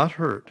shall not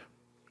hurt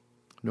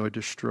nor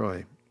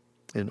destroy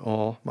in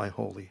all my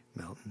holy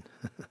mountain.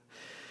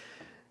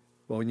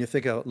 Well, when you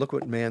think of, look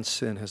what man's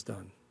sin has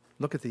done.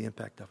 Look at the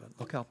impact of it.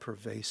 Look how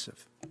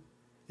pervasive.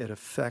 It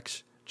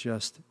affects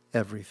just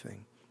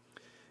everything.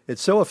 It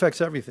so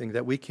affects everything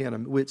that we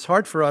can't. It's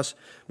hard for us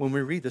when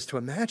we read this to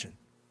imagine.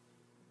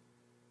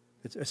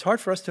 It's hard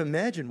for us to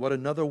imagine what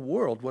another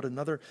world,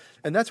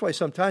 and that's why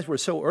sometimes we're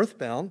so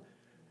earthbound.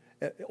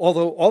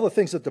 Although all the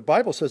things that the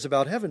Bible says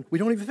about heaven, we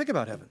don't even think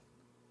about heaven.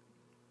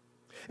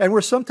 And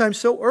we're sometimes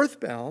so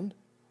earthbound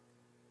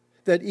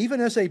that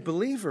even as a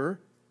believer,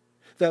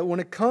 that when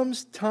it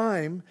comes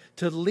time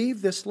to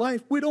leave this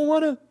life, we don't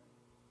want to.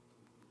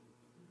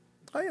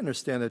 I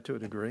understand that to a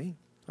degree.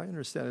 I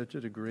understand it to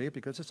a degree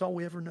because it's all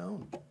we ever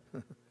known.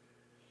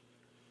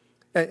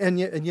 and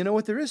you know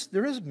what? There is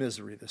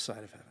misery this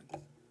side of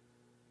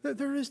heaven.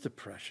 There is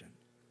depression.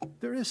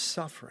 There is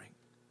suffering.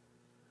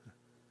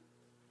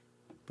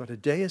 But a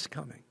day is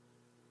coming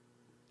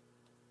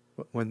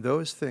when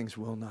those things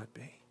will not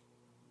be.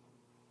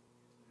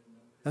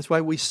 That's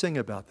why we sing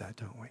about that,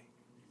 don't we?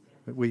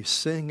 We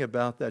sing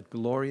about that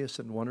glorious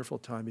and wonderful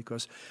time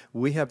because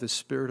we have the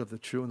Spirit of the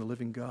true and the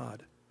living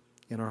God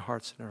in our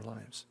hearts and our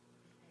lives.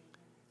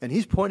 And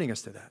He's pointing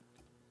us to that.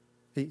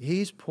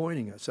 He's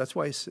pointing us. That's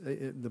why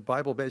the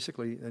Bible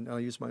basically, and I'll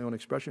use my own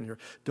expression here,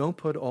 don't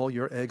put all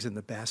your eggs in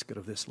the basket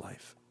of this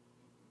life.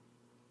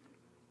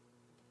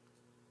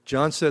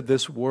 John said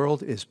this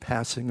world is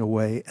passing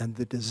away and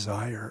the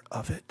desire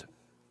of it.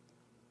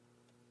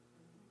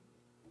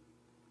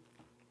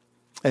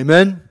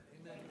 Amen?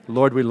 Amen.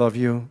 Lord, we love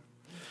you.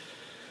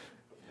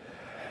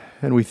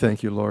 And we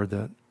thank you, Lord,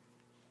 that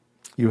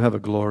you have a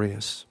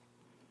glorious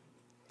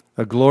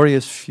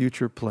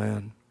future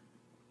plan.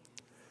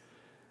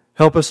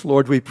 Help us,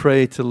 Lord, we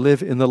pray, to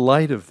live in the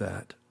light of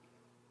that.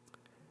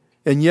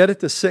 And yet at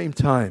the same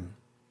time,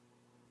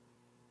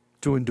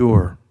 to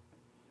endure,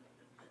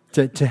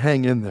 to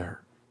hang in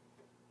there.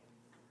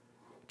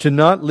 To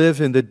not live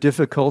in the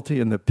difficulty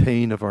and the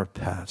pain of our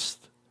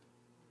past,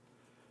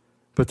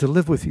 but to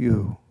live with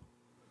you,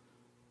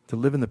 to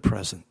live in the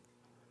present.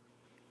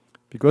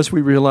 Because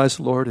we realize,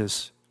 Lord,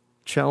 as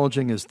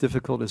challenging, as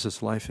difficult as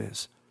this life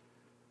is,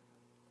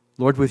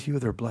 Lord, with you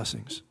there are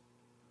blessings.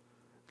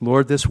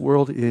 Lord, this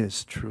world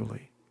is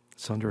truly,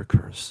 it's under a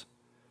curse.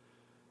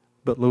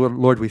 But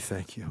Lord, we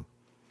thank you.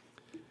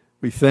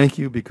 We thank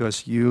you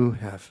because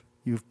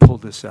you've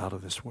pulled us out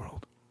of this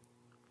world.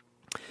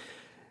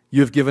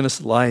 You've given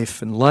us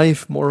life and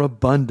life more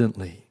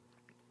abundantly.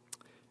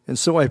 And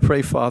so I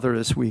pray, Father,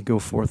 as we go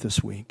forth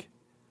this week,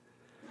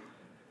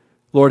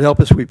 Lord, help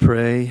us, we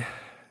pray,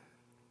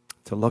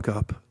 to look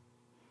up.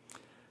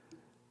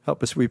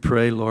 Help us, we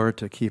pray, Lord,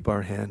 to keep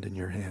our hand in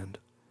your hand.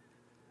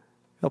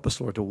 Help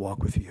us, Lord, to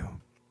walk with you.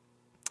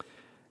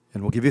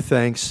 And we'll give you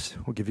thanks,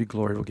 we'll give you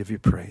glory, we'll give you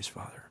praise,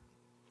 Father.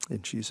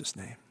 In Jesus'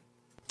 name,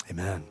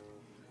 amen.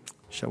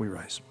 Shall we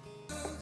rise?